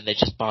issues, and they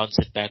just bounce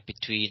it back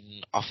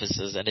between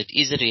officers. And it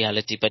is a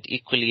reality, but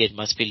equally it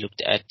must be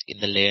looked at in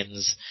the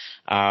lens,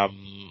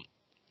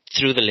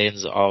 through the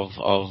lens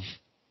of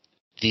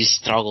these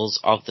struggles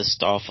of the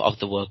staff, of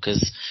the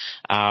workers.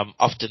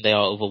 Often they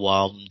are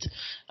overwhelmed.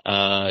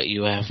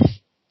 You have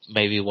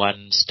maybe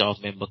one staff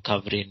member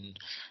covering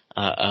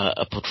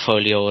a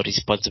portfolio or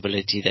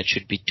responsibility that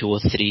should be 2 or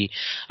 3,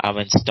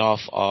 and staff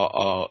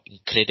are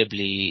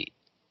incredibly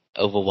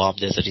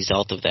overwhelmed as a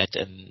result of that,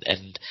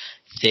 and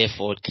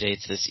therefore it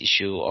creates this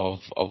issue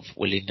of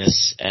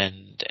willingness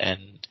and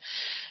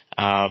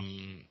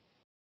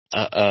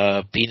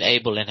being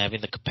able and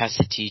having the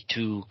capacity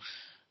to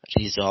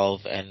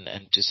resolve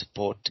and to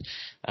support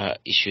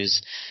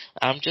issues.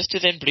 Just to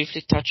then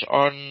briefly touch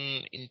on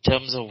in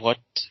terms of what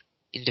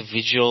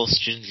individual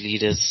student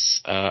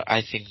leaders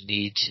I think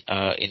need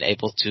in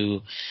able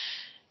to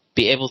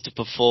be able to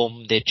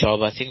perform their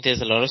job. I think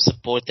there's a lot of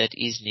support that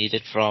is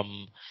needed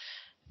from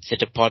the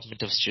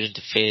Department of Student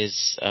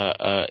Affairs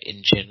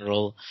in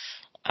general.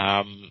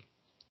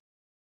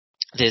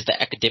 There's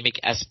the academic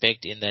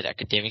aspect, in that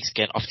academics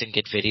can often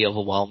get very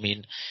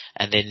overwhelming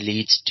and then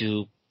leads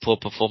to poor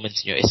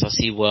performance in your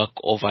SRC work,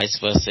 or vice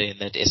versa, in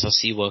that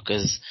SRC work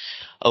is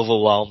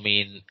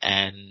overwhelming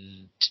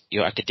and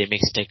your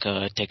academics take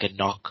a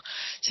knock.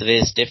 So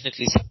there's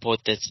definitely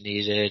support that's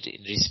needed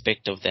in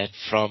respect of that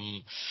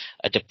from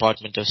a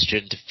Department of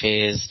Student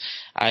Affairs,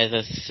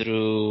 either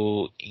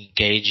through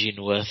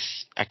engaging with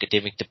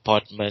academic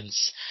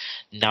departments,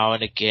 now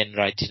and again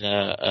writing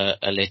a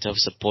letter of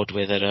support,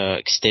 whether an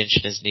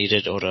extension is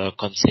needed or a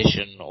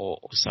concession or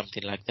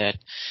something like that.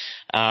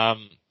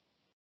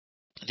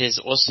 There's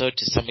also,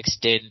 to some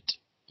extent,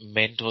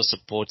 mentor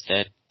support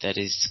that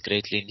is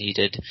greatly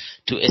needed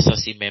to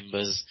SRC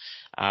members,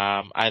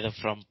 either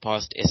from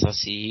past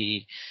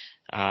SRC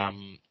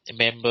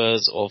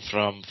members or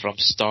from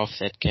staff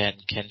that can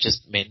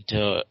just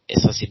mentor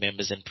SRC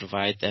members and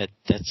provide that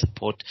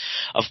support.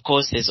 Of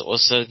course, there's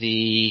also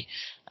the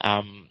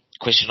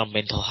question of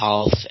mental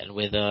health and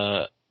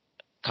whether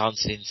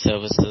counseling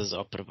services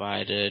are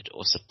provided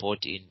or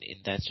support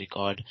in that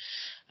regard.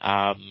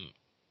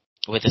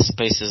 Whether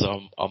spaces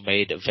are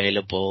made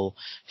available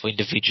for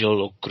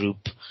individual or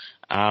group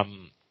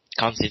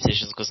counseling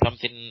sessions, because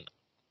something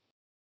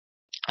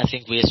I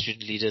think we as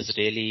student leaders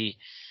really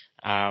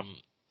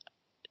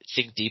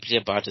think deeply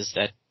about is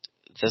that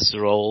this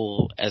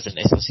role as an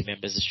SRC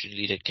member, as a student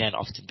leader, can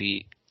often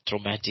be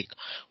traumatic,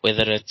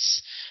 whether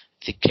it's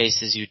the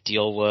cases you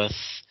deal with,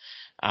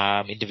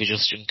 individual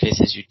student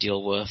cases you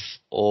deal with,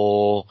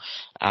 or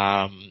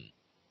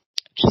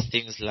just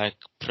things like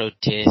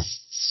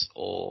protests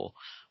or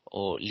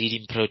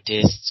leading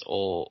protests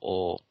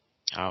or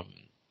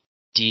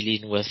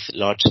dealing with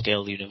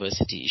large-scale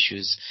university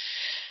issues.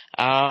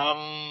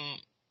 And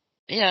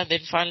then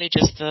finally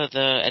just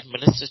the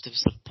administrative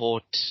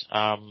support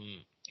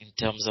in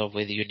terms of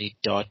whether you need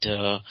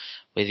data,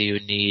 whether you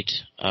need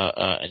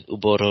an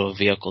Uber or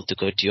vehicle to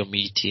go to your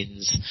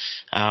meetings,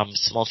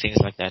 small things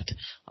like that.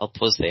 I'll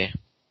pause there.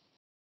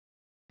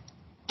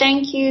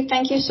 Thank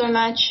you so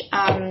much,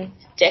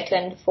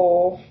 Declan,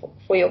 for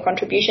your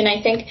contribution.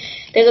 I think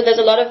there's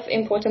a lot of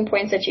important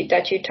points that you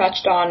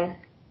touched on,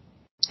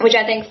 which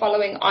I think,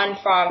 following on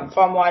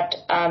from what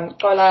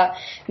Kola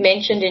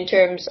mentioned in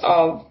terms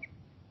of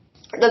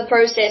the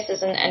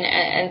processes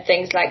and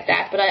things like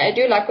that. But I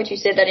do like what you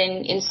said, that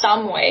in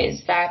some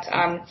ways that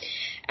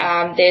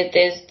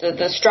there's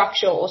the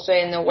structure also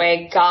in the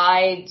way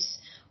guides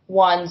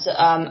one's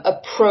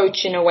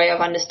approach in a way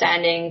of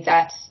understanding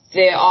that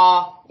there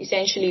are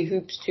essentially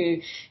hoops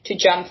to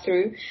jump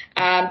through.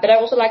 But I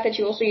also like that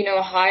you also,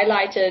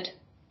 highlighted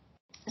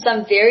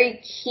some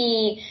very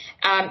key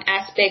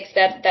aspects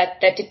that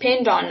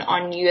depend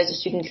on you as a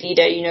student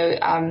leader,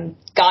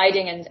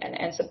 guiding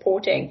and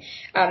supporting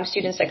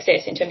student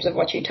success, in terms of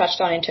what you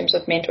touched on in terms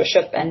of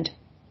mentorship and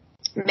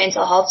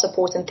mental health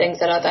support and things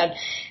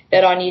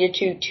that are needed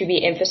to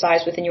be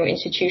emphasized within your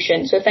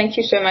institution. So thank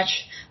you so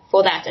much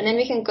for that. And then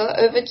we can go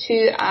over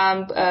to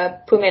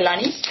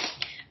Phumelani.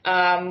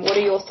 What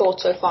are your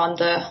thoughts so far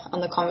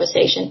on the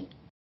conversation?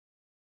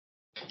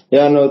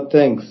 Yeah, no,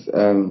 thanks,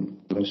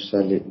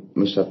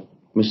 Mr.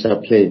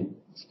 Play.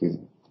 Excuse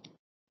me.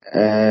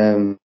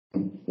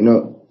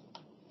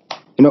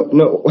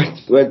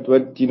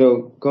 What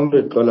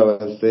Comrade Kola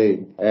was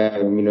saying,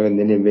 and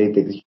then he made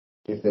the excuse.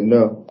 He said,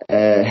 no,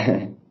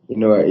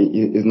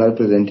 he's not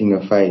presenting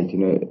a fight.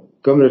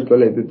 Comrade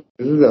Kola, this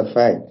is a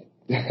fight.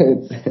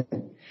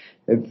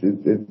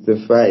 it's a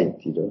fight,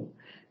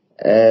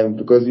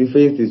 because we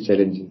face these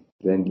challenges,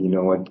 and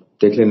what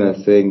Declan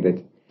was saying,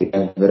 that we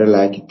are very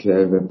lucky to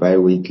have a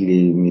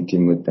bi-weekly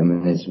meeting with the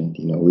management.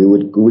 We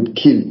would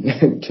kill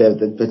to have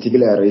that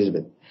particular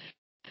arrangement.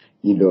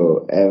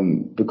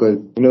 Because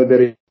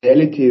the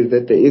reality is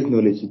that there is no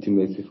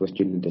legitimacy for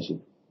student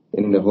leadership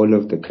in the whole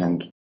of the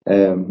country.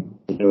 That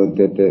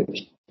the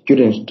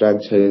student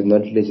structure is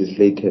not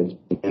legislated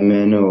in a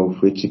manner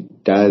of which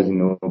it does,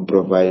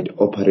 provide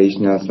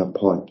operational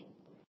support.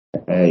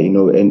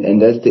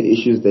 And that's the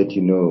issues that,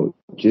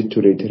 just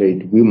to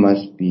reiterate, we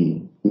must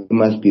be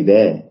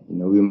there.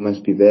 We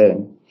must be there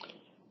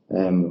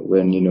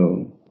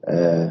when,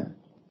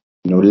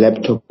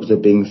 laptops are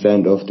being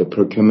signed off, the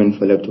procurement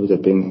for laptops are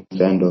being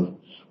signed off.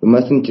 We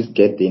mustn't just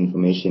get the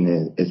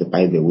information as a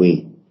by the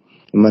way.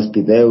 We must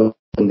be there when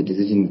the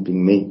decision is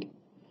being made.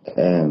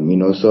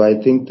 So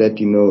I think that,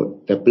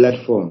 the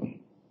platform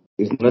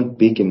is not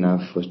big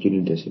enough for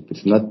student leadership.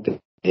 It's not there.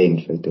 In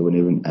fact, I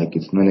wouldn't even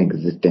argue it's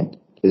non-existent.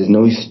 There's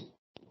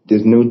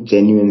no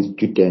genuine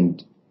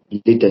student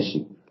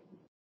leadership.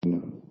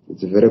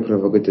 It's a very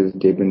provocative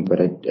statement, but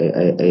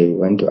I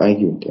want to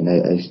argue it, and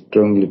I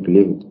strongly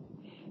believe it.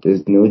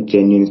 There's no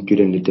genuine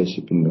student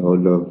leadership in the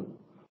whole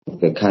of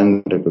the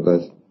country,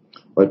 because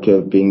what we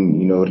are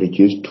being,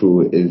 reduced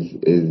to is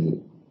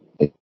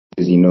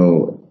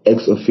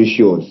ex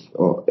officios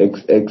or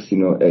ex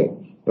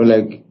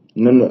like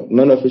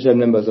non-official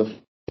members of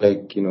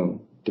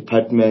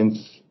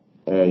departments.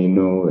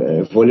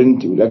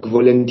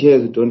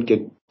 Volunteers don't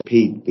get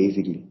paid,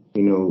 basically,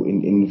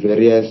 in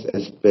various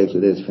aspects,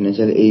 whether it's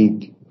financial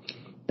aid,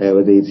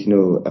 whether it's,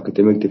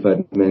 academic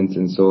departments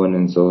and so on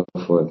and so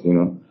forth,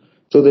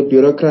 So the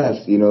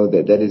bureaucracy,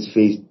 that is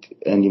faced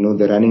and,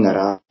 the running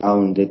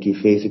around that we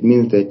face, it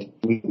means that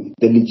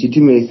the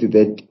legitimacy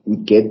that we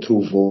get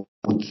to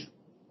vote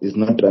is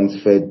not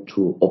transferred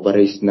to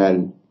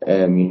operational,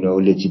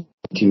 legitimacy.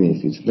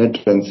 It's not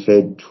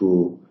transferred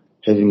to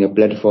having a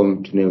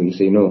platform to you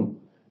say no.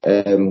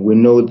 We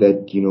know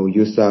that,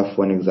 USAF,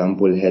 for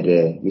example,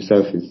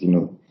 USAF is,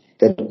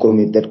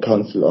 that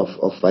council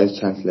of vice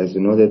chancellors,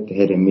 that they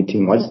had a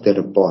meeting. What's the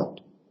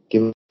report?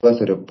 Give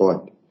us a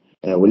report.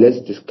 Well,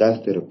 let's discuss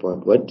the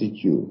report. What did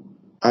you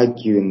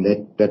argue in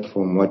that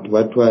platform? What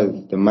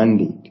was the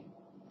mandate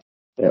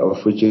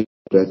of which it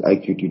was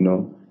argued,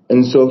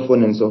 and so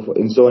on and so forth,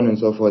 and so on and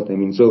so forth. I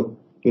mean, so,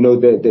 really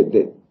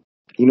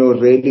we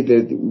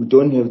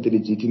don't have the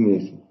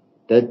legitimacy.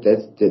 That's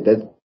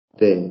the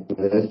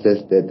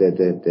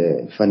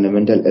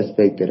fundamental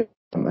aspect that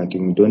I'm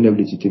arguing. We don't have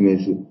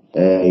legitimacy.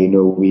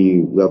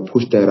 We are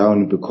pushed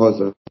around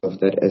because of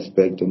that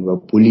aspect, and we're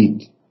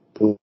bullied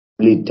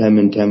time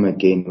and time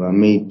again. We're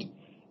made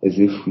as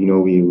if, we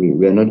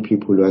are not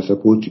people who are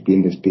supposed to be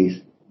in the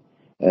space.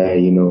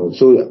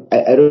 So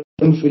I don't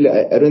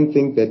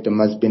think that there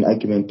must be an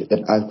argument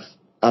that asks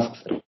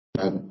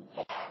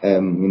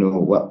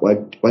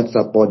what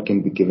support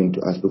can be given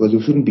to us, because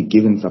we shouldn't be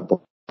given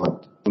support.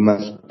 We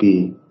must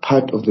be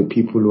part of the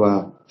people who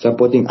are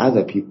supporting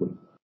other people.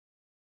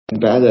 And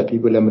by other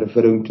people, I'm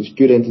referring to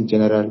students in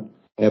general,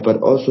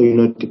 but also,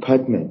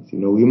 departments.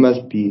 We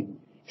must be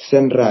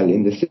central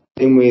in the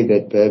same way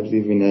that perhaps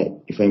even,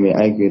 if I may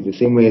argue, the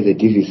same way as a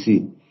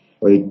DVC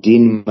or a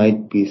dean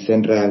might be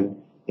central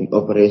in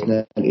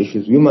operational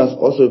issues. We must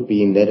also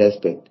be in that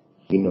aspect,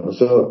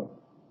 So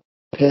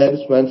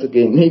perhaps once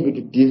again, maybe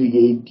to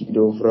deviate,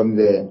 from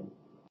the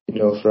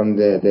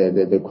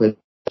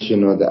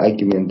question or the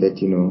argument that,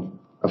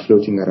 are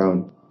floating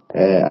around.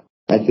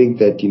 I think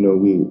that,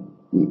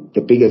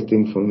 the biggest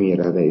thing for me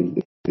rather is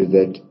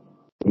that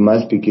we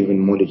must be given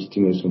more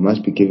legitimacy. We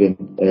must be given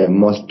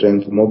more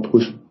strength, more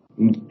push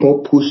and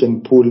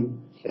pull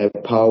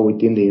power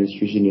within the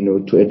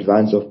institution, to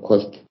advance, of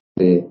course,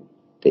 the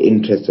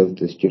interests of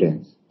the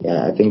students.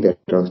 Yeah, I think that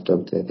I'll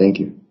stop there. Thank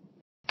you.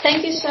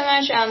 Thank you so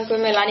much,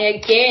 Gumelani.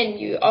 Again,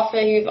 you've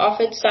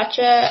offered such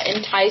a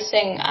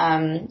enticing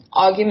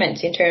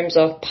argument in terms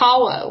of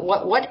power.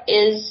 What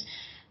is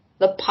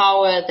the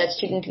power that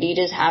student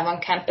leaders have on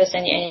campus?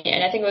 And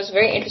I think it was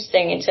very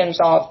interesting in terms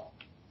of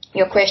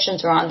your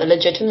questions around the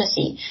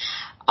legitimacy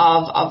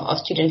of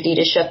student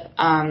leadership,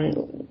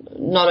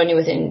 not only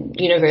within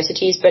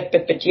universities, but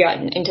yeah,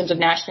 in terms of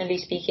nationally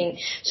speaking.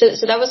 So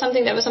that was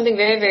something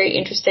very, very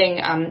interesting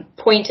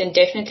point, and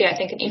definitely I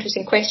think an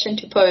interesting question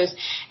to pose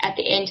at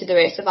the end to the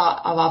rest of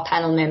our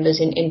panel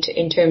members in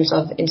terms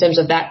of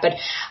that. But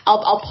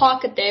I'll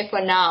park it there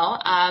for now,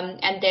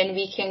 and then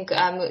we can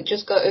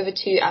just go over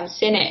to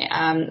Sine.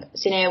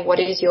 Sine, what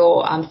is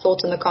your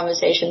thoughts on the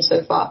conversation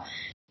so far?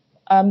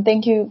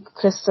 Thank you,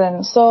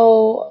 Kristen.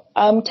 So,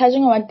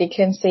 touching on what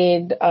Declan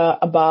said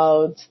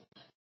about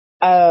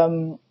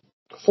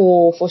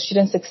for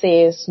student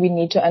success, we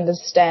need to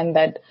understand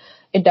that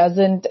it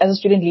doesn't, as a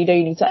student leader,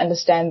 you need to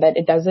understand that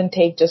it doesn't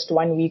take just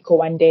 1 week or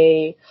 1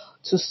 day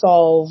to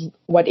solve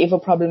whatever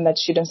problem that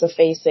students are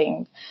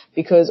facing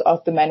because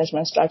of the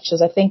management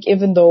structures. I think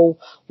even though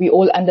we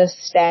all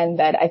understand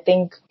that, I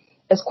think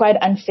it's quite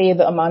unfair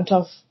the amount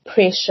of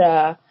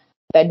pressure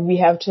that we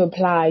have to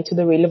apply to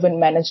the relevant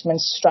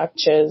management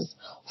structures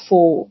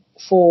for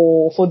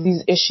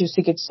these issues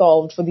to get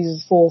solved,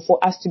 for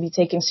us to be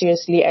taken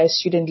seriously as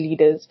student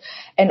leaders.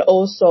 And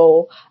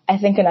also, I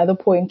think another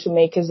point to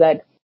make is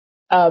that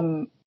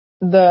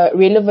the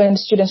relevant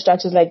student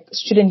structures, like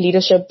student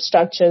leadership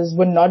structures,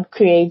 were not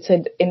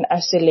created in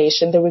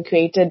isolation. They were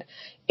created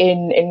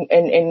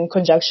in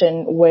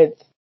conjunction with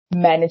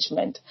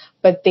management.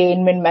 But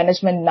then when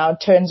management now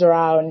turns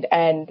around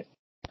and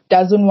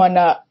doesn't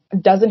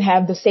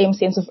have the same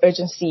sense of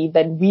urgency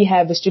that we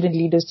have as student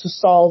leaders to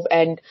solve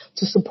and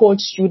to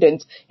support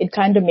students, it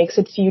kind of makes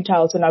it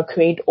futile to now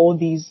create all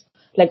these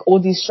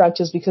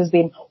structures, because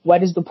then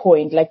what is the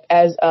point? Like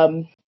as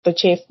the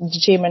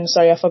chairman,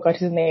 sorry, I forgot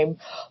his name,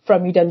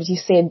 from UWT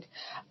said,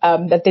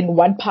 that then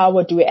what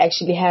power do we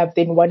actually have?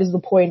 Then what is the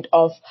point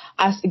of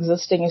us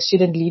existing as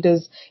student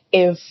leaders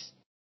if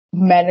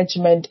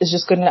management is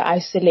just going to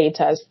isolate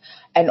us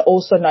and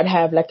also not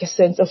have like a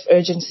sense of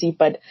urgency?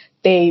 But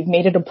they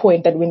made it a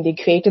point that when they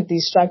created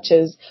these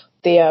structures,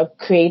 they are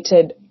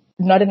created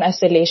not in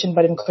isolation,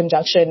 but in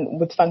conjunction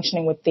with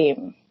functioning with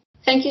them.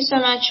 Thank you so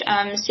much,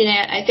 Sine.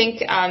 I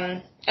think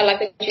I like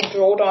that you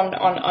drawed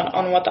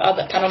on what the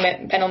other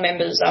panel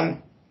members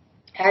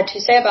had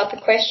to say about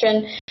the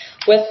question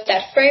with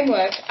that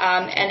framework,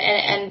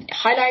 and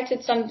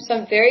highlighted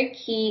some very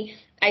key,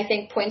 I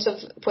think, points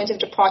of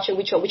departure,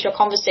 which are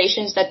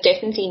conversations that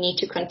definitely need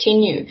to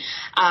continue,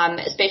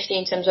 especially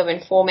in terms of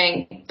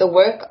informing the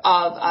work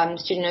of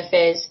student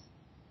affairs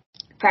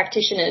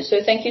practitioners.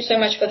 So thank you so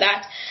much for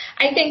that.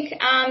 I think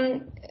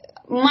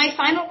my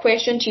final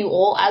question to you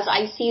all, as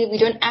I see we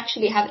don't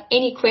actually have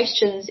any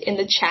questions in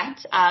the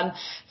chat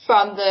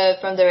from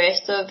the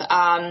rest of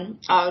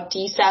our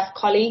DSAF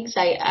colleagues.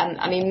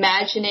 I'm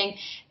imagining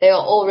they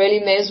are all really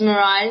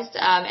mesmerized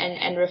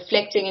and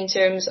reflecting in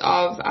terms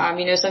of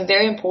some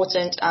very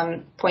important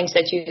points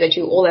that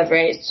you all have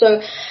raised.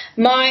 So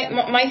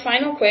my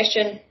final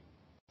question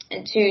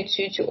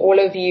to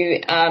all of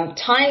you,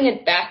 tying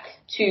it back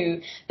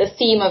to the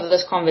theme of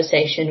this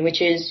conversation,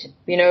 which is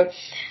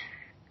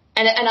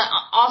and I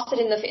asked it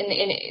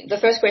in the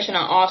first question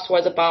I asked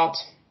was about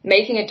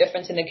making a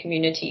difference in the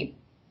community.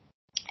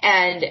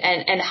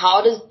 And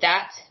how does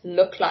that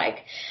look like?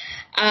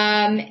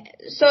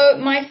 So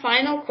my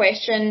final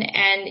question,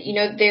 and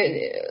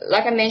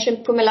like I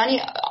mentioned, Phumelani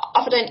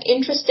offered an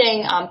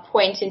interesting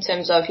point in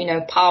terms of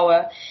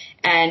power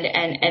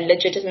and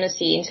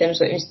legitimacy in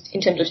terms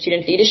of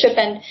student leadership.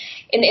 And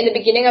in the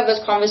beginning of this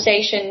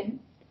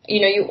conversation,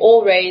 you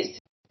all raised,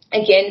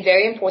 again,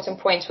 very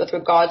important points with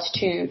regards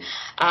to,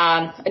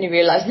 I only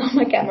realized now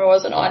my camera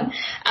wasn't on.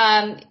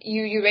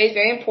 You raised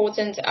very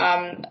important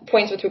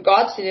points with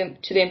regards to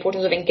the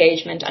importance of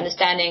engagement,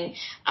 understanding,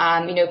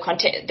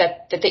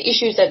 that the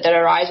issues that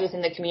arise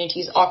within the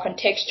communities are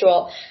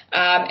contextual,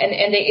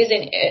 and there is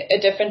a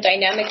different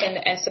dynamic,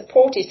 and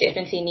support is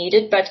definitely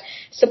needed, but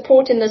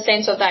support in the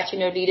sense of that,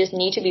 leaders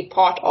need to be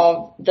part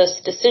of this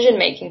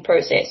decision-making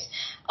process,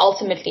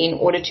 ultimately, in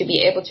order to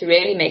be able to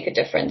really make a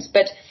difference.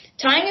 But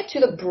tying it to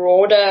the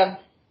broader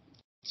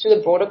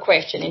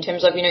question in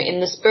terms of, in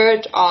the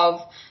spirit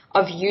of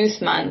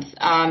Youth Month,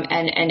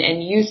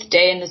 and Youth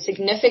Day, and the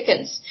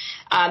significance,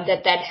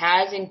 that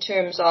has in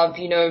terms of,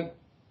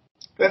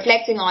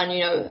 reflecting on,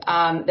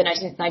 the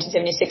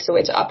 1976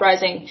 Soweto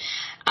uprising,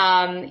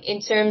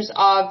 in terms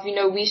of,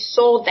 we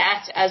saw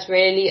that as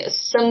really a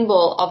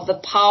symbol of the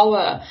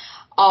power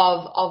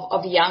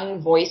of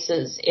young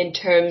voices in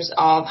terms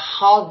of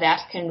how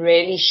that can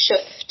really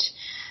shift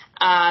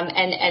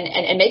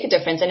and make a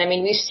difference. And I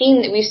mean, we've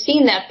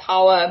seen that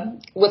power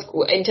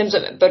in terms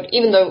of, but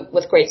even though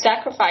with great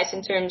sacrifice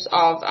in terms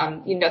of,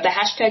 the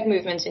hashtag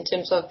movements, in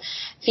terms of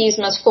fees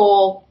must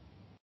fall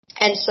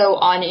and so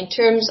on, in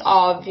terms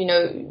of,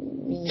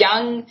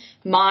 young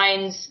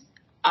minds,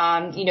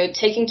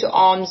 taking to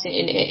arms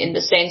in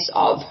the sense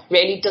of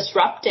really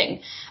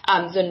disrupting,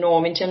 the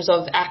norm in terms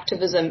of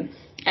activism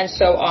and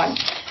so on.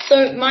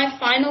 So my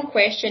final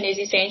question is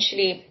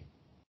essentially,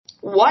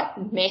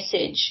 what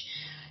message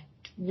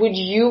would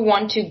you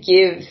want to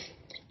give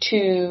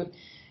to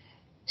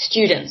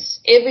students,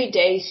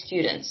 everyday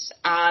students?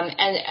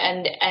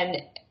 And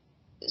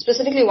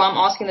specifically why I'm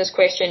asking this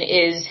question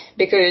is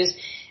because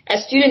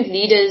as student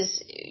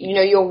leaders,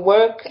 your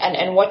work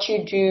and what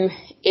you do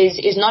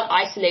is not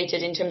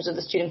isolated in terms of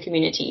the student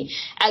community.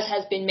 As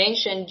has been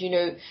mentioned,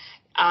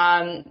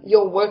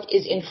 your work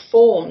is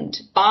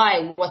informed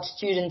by what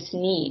students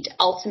need.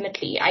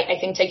 Ultimately, I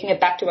think taking it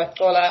back to what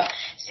Tola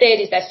said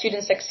is that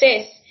student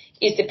success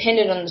is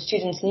dependent on the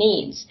students'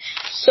 needs.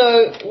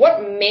 So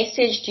what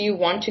message do you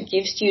want to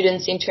give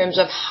students in terms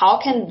of how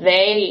can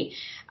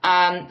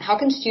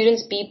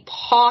students be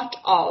part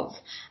of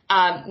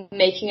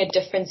making a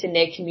difference in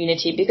their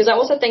community? Because I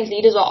also think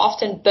leaders are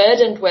often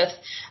burdened with,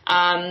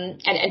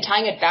 and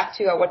tying it back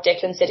to what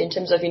Declan said in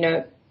terms of,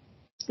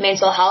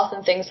 mental health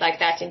and things like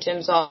that, in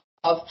terms of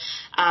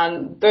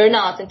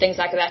burnout and things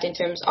like that, in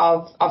terms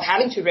of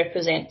having to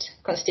represent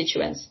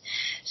constituents.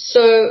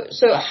 So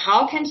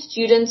how can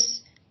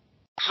students,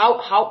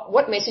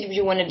 what message would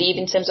you want to leave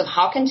in terms of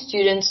how can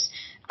students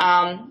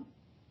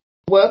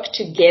work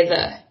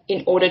together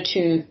in order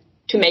to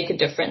make a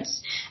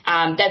difference,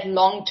 that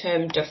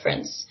long-term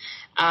difference?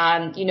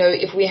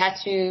 If we had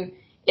to,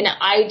 in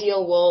an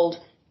ideal world,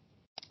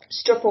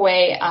 strip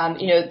away,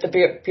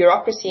 the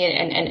bureaucracy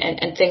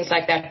and things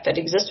like that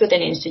exist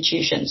within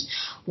institutions,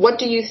 what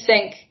do you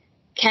think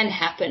can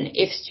happen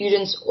if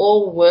students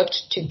all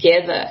worked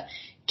together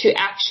to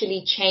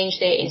actually change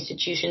their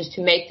institutions,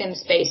 to make them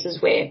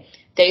spaces where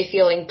they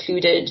feel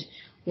included,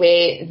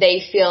 where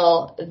they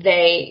feel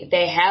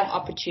they have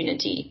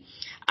opportunity?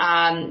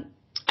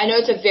 I know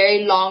it's a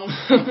very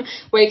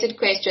long-weighted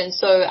question,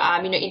 so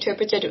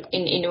interpret it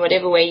in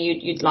whatever way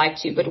you'd like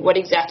to. But what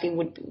exactly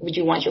would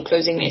you want your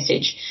closing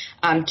message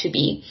to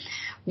be?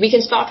 We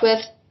can start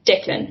with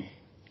Declan.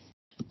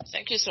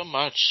 Thank you so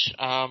much.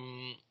 I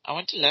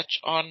want to latch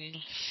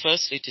on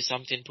firstly to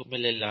something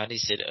Phumelani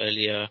said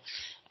earlier,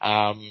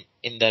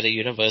 in that a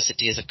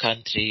university is a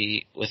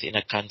country within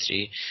a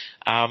country.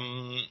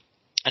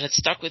 And it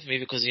stuck with me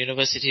because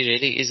university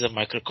really is a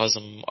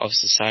microcosm of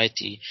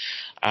society.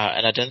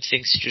 And I don't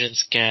think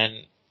students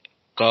can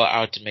go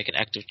out and make an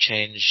active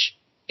change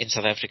in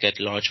South Africa at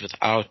large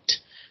without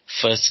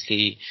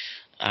firstly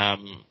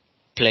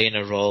playing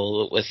a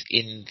role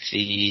within the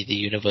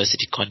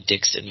university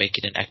context and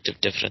making an active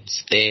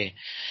difference there.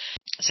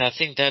 So I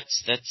think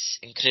that's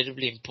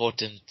incredibly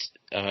important,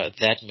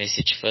 that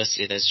message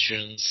firstly, that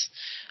students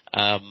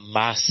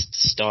must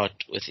start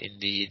within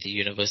the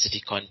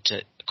university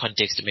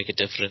context to make a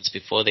difference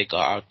before they go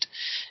out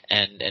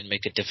and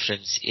make a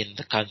difference in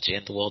the country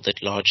and the world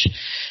at large.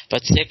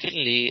 But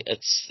secondly,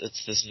 it's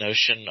this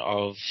notion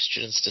of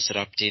students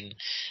disrupting,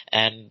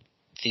 and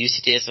the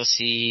UCT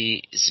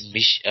SRC's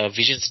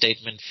vision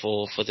statement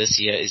for this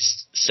year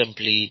is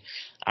simply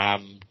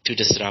to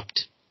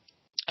disrupt.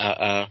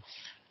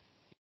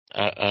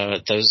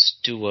 Those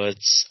two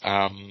words,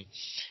 and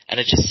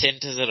it just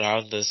centers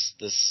around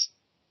this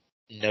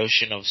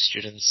notion of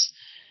students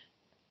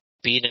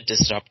being a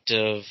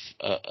disruptive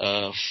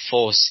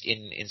force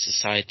in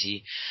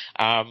society,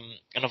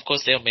 and of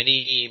course there are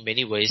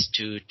many ways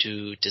to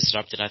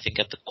disrupt, and I think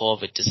at the core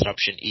of it,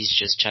 disruption is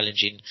just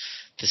challenging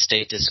the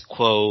status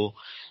quo,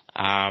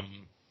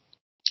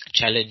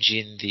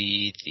 challenging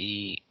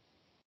the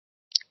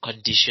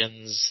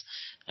conditions,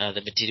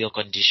 the material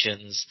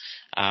conditions,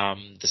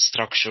 the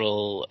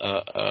structural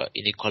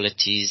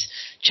inequalities,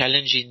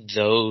 challenging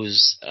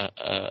those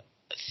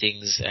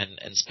things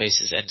and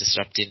spaces and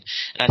disrupting.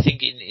 And I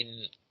think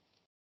in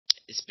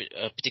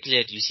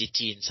particularly at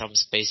UCT, in some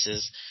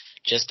spaces,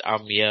 just our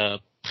mere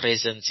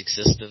presence,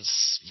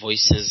 existence,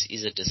 voices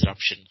is a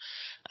disruption.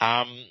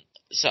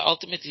 So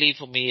ultimately,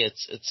 for me,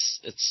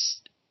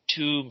 it's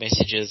two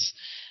messages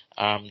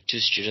to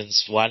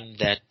students. One,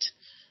 that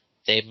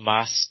they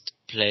must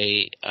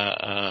play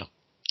a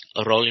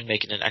role in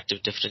making an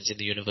active difference in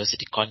the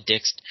university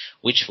context,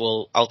 which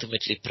will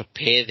ultimately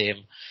prepare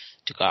them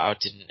to go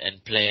out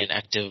and play an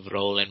active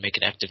role and make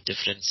an active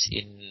difference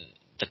in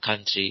the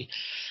country.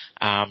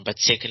 But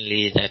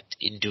secondly, that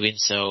in doing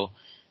so,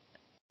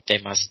 they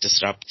must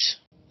disrupt.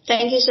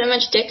 Thank you so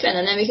much, Declan.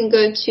 And then we can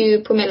go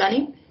to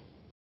Phumelani.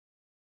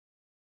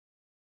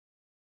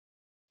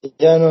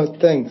 Yeah, no,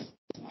 thanks.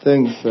 What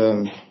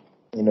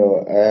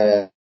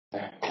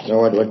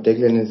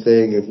Declan is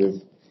saying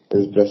is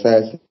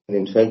precise. And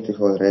in fact, if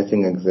I was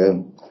writing an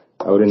exam,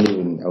 I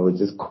would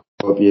just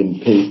copy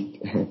and paste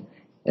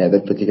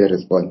that particular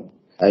response.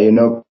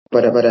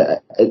 But I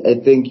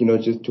think,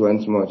 just to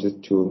once more,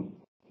 just to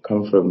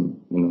come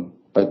from,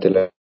 what the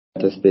last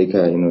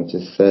speaker,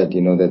 just said,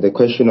 that the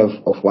question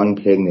of one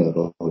playing a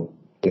role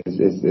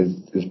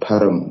is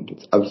paramount.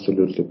 It's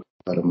absolutely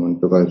paramount,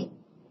 because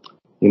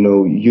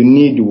you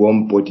need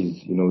warm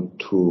bodies,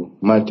 to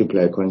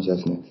multiply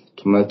consciousness,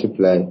 to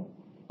multiply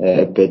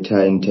a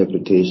better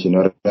interpretation,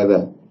 or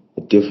rather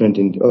a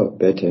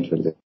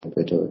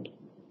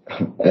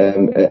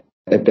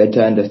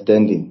better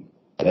understanding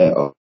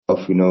of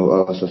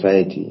our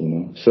society,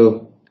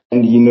 So,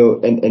 and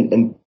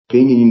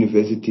being in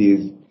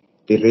universities,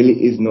 there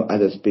really is no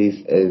other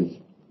space as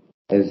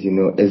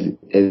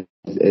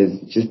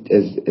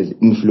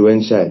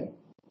influential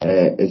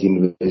as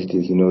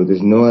universities.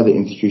 There's no other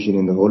institution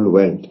in the whole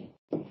world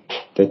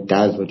that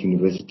does what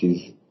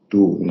universities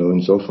do,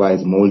 insofar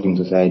as molding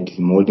societies,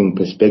 molding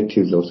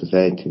perspectives of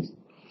societies,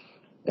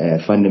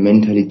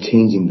 fundamentally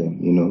changing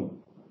them,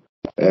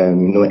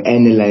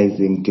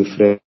 analyzing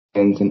difference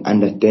and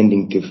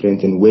understanding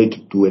difference and where to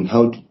do and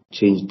how to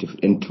change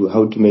and to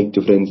how to make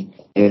difference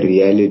a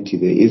reality.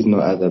 There is no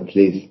other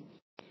place,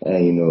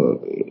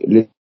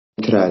 literally,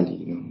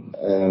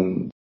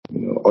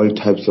 all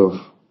types of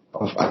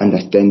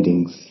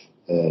understandings,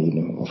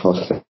 of our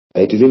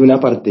society. Even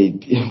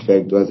apartheid, in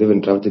fact, was even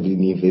drafted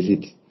in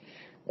university,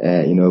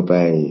 by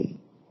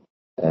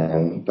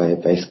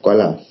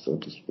scholars, so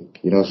to speak.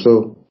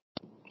 So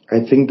I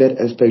think that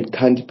aspect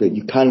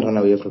you can't run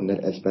away from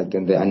that aspect,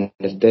 and the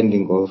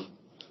understanding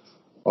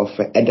of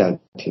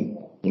adulting,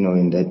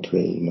 in that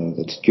way,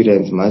 that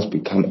students must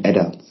become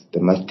adults. They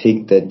must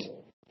take that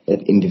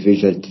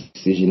individual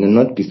decision and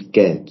not be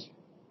scared.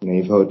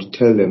 If I were to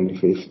tell them,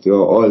 if they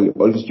are all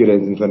the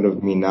students in front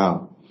of me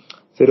now,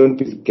 say, don't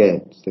be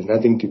scared. There's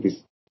nothing to be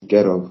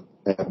scared of,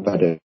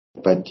 but a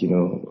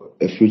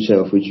future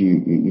of which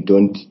you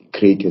don't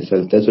create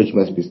yourself. That's what you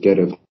must be scared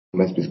of. You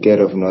must be scared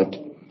of not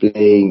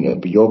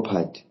playing your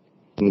part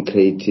in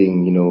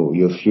creating,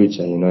 your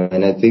future,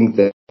 And I think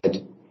that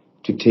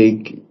to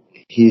take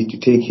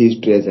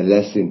history as a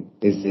lesson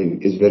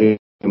is very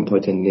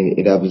important.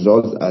 It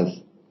absolves us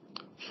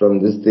from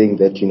this thing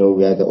that,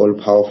 we are the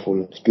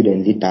all-powerful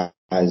student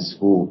leaders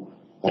who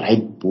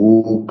write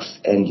books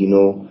and,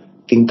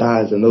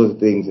 thinkers and those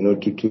things,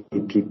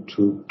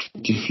 to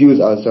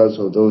diffuse ourselves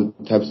of those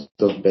types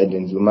of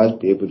burdens. We must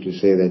be able to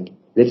say that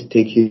let's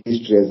take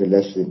history as a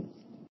lesson,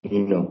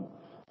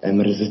 and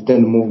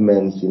resistant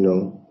movements,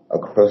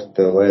 across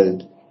the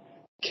world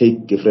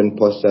take different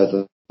postures,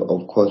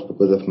 of course,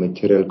 because of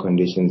material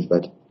conditions,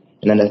 but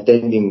an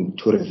understanding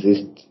to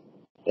resist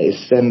is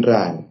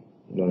central.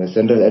 The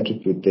central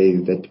attribute there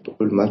is that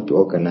people must be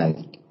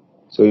organized.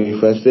 So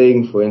if we're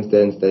saying, for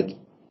instance, that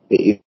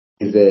there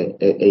is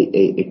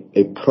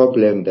a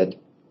problem that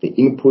the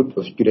input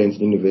of students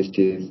in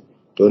universities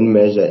don't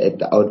measure at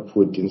the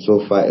output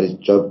insofar as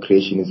job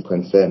creation is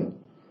concerned,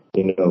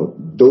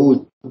 those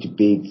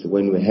debates,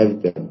 when we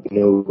have them,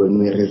 when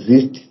we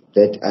resist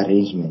that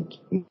arrangement,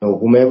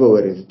 whomever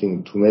we're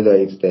resisting to, whether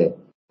it's the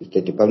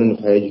Department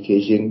of Higher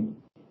Education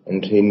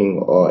and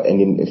Training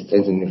and in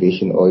Science and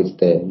Innovation, or it's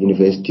the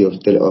University of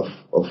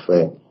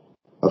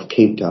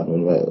Cape Town,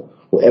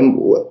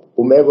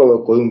 whomever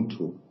we're going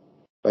to,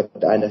 but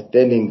the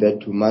understanding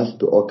that we must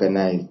be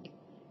organized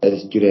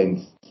as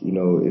students,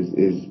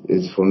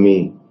 is for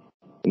me,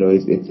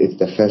 it's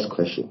the first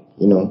question,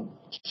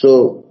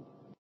 So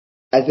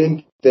I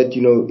think that,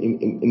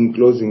 in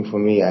closing for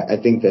me, I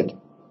think that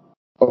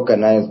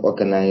organize,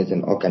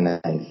 and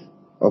organize.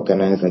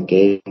 Organize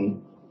again,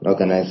 and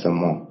organize some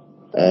more.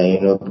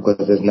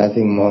 Because there's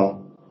nothing more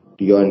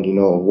beyond,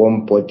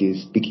 one body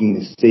speaking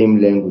the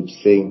same language,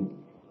 saying,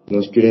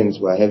 students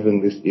were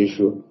having this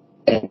issue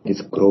and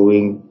it's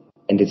growing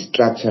and it's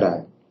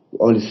structural. We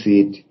all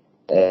see it.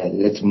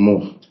 Let's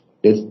move.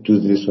 Let's do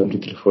this 1, 2,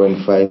 3, 4,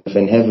 and 5.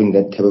 And having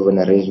that type of an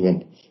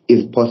arrangement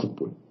is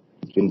possible.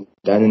 It's been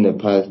done in the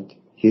past.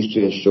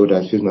 History has showed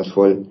us wheels must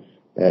fall,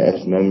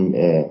 as Ma'am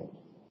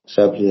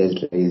sharply has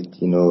raised,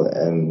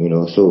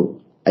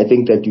 So I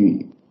think that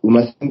we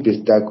mustn't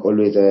be stuck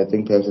always. I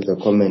think perhaps as a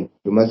comment,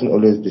 we mustn't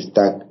always be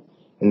stuck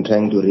in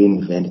trying to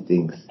reinvent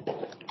things.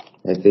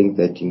 I think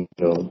that,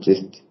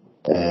 just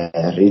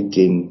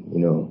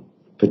reading,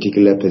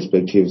 particular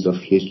perspectives of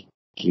history,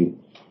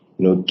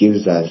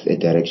 gives us a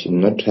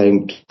direction, not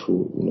trying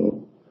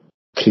to,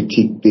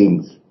 critique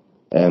things,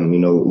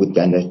 with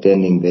the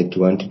understanding that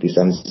we want to be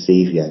some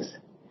saviors.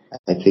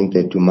 I think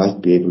that we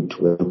must be able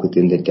to work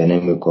within the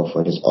dynamic of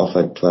what is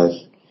offered to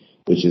us,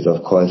 which is,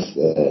 of course,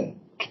 to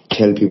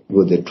tell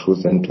people the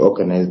truth and to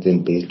organize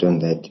them based on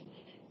that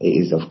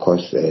is, of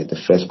course, the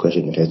first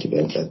question that has to be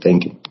answered.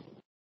 Thank you.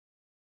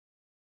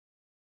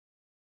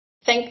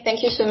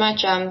 Thank you so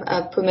much,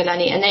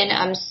 Phumelani. And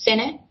then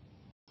Sene?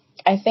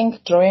 I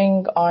think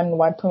drawing on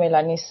what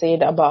Phumelani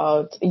said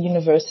about a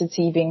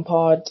university being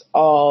part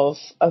of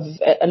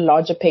a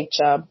larger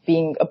picture,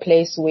 being a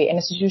place where, an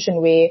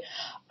institution where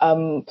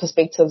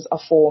perspectives are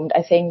formed,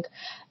 I think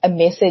a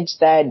message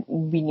that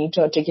we need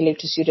to articulate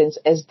to students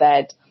is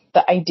that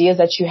the ideas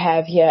that you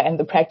have here and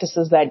the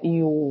practices that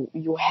you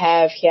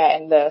have here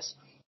and the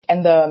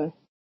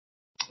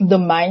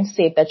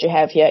mindset that you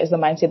have here is the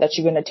mindset that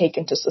you're going to take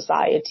into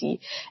society.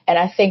 And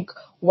I think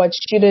what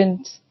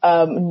students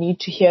need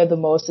to hear the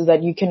most is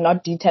that you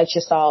cannot detach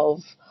yourself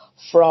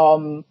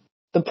from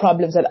the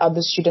problems that other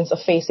students are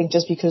facing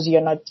just because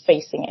you're not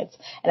facing it.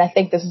 And I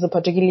think this is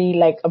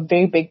a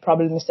very big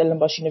problem in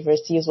Stellenbosch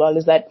University as well,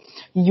 is that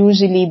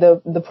usually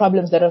the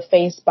problems that are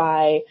faced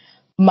by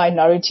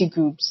minority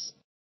groups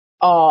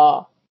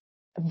are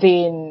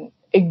then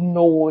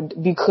ignored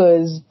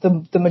because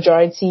the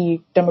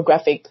majority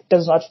demographic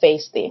does not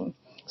face them.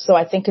 So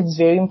I think it's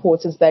very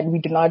important that we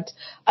do not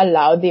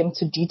allow them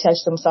to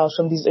detach themselves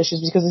from these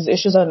issues, because these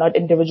issues are not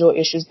individual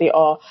issues. They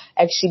are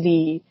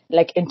actually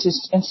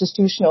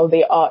institutional.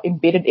 They are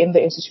embedded in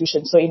the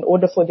institution. So in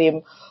order for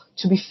them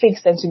to be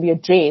fixed and to be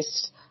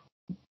addressed,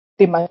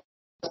 there must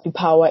be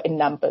power in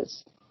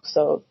numbers.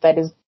 So that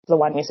is the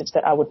one message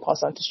that I would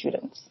pass on to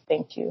students.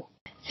 Thank you.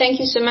 Thank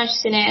you so much,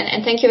 Sine,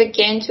 and thank you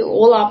again to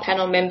all our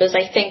panel members.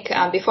 I think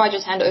before I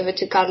just hand over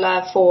to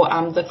Carla for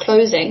the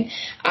closing,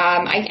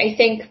 I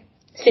think,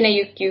 Sine,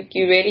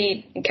 you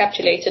really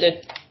encapsulated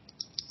it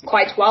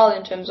quite well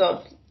in terms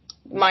of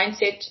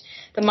mindset.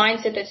 The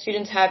mindset that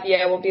students have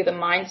here will be the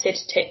mindset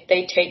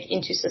they take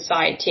into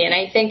society, and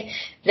I think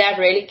that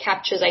really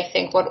captures,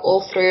 what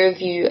all three of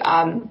you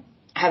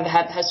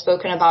have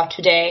spoken about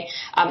today,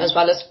 as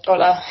well as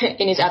Ola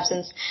in his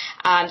absence.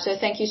 So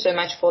thank you so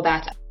much for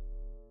that.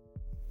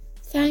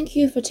 Thank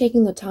you for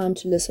taking the time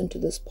to listen to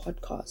this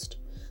podcast.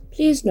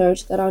 Please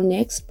note that our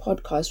next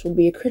podcast will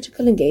be a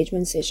critical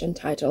engagement session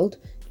titled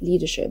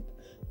Leadership,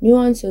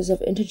 Nuances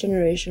of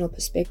Intergenerational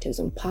Perspectives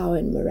on Power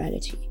and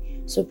Morality.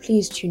 So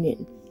please tune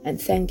in,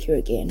 and thank you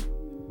again.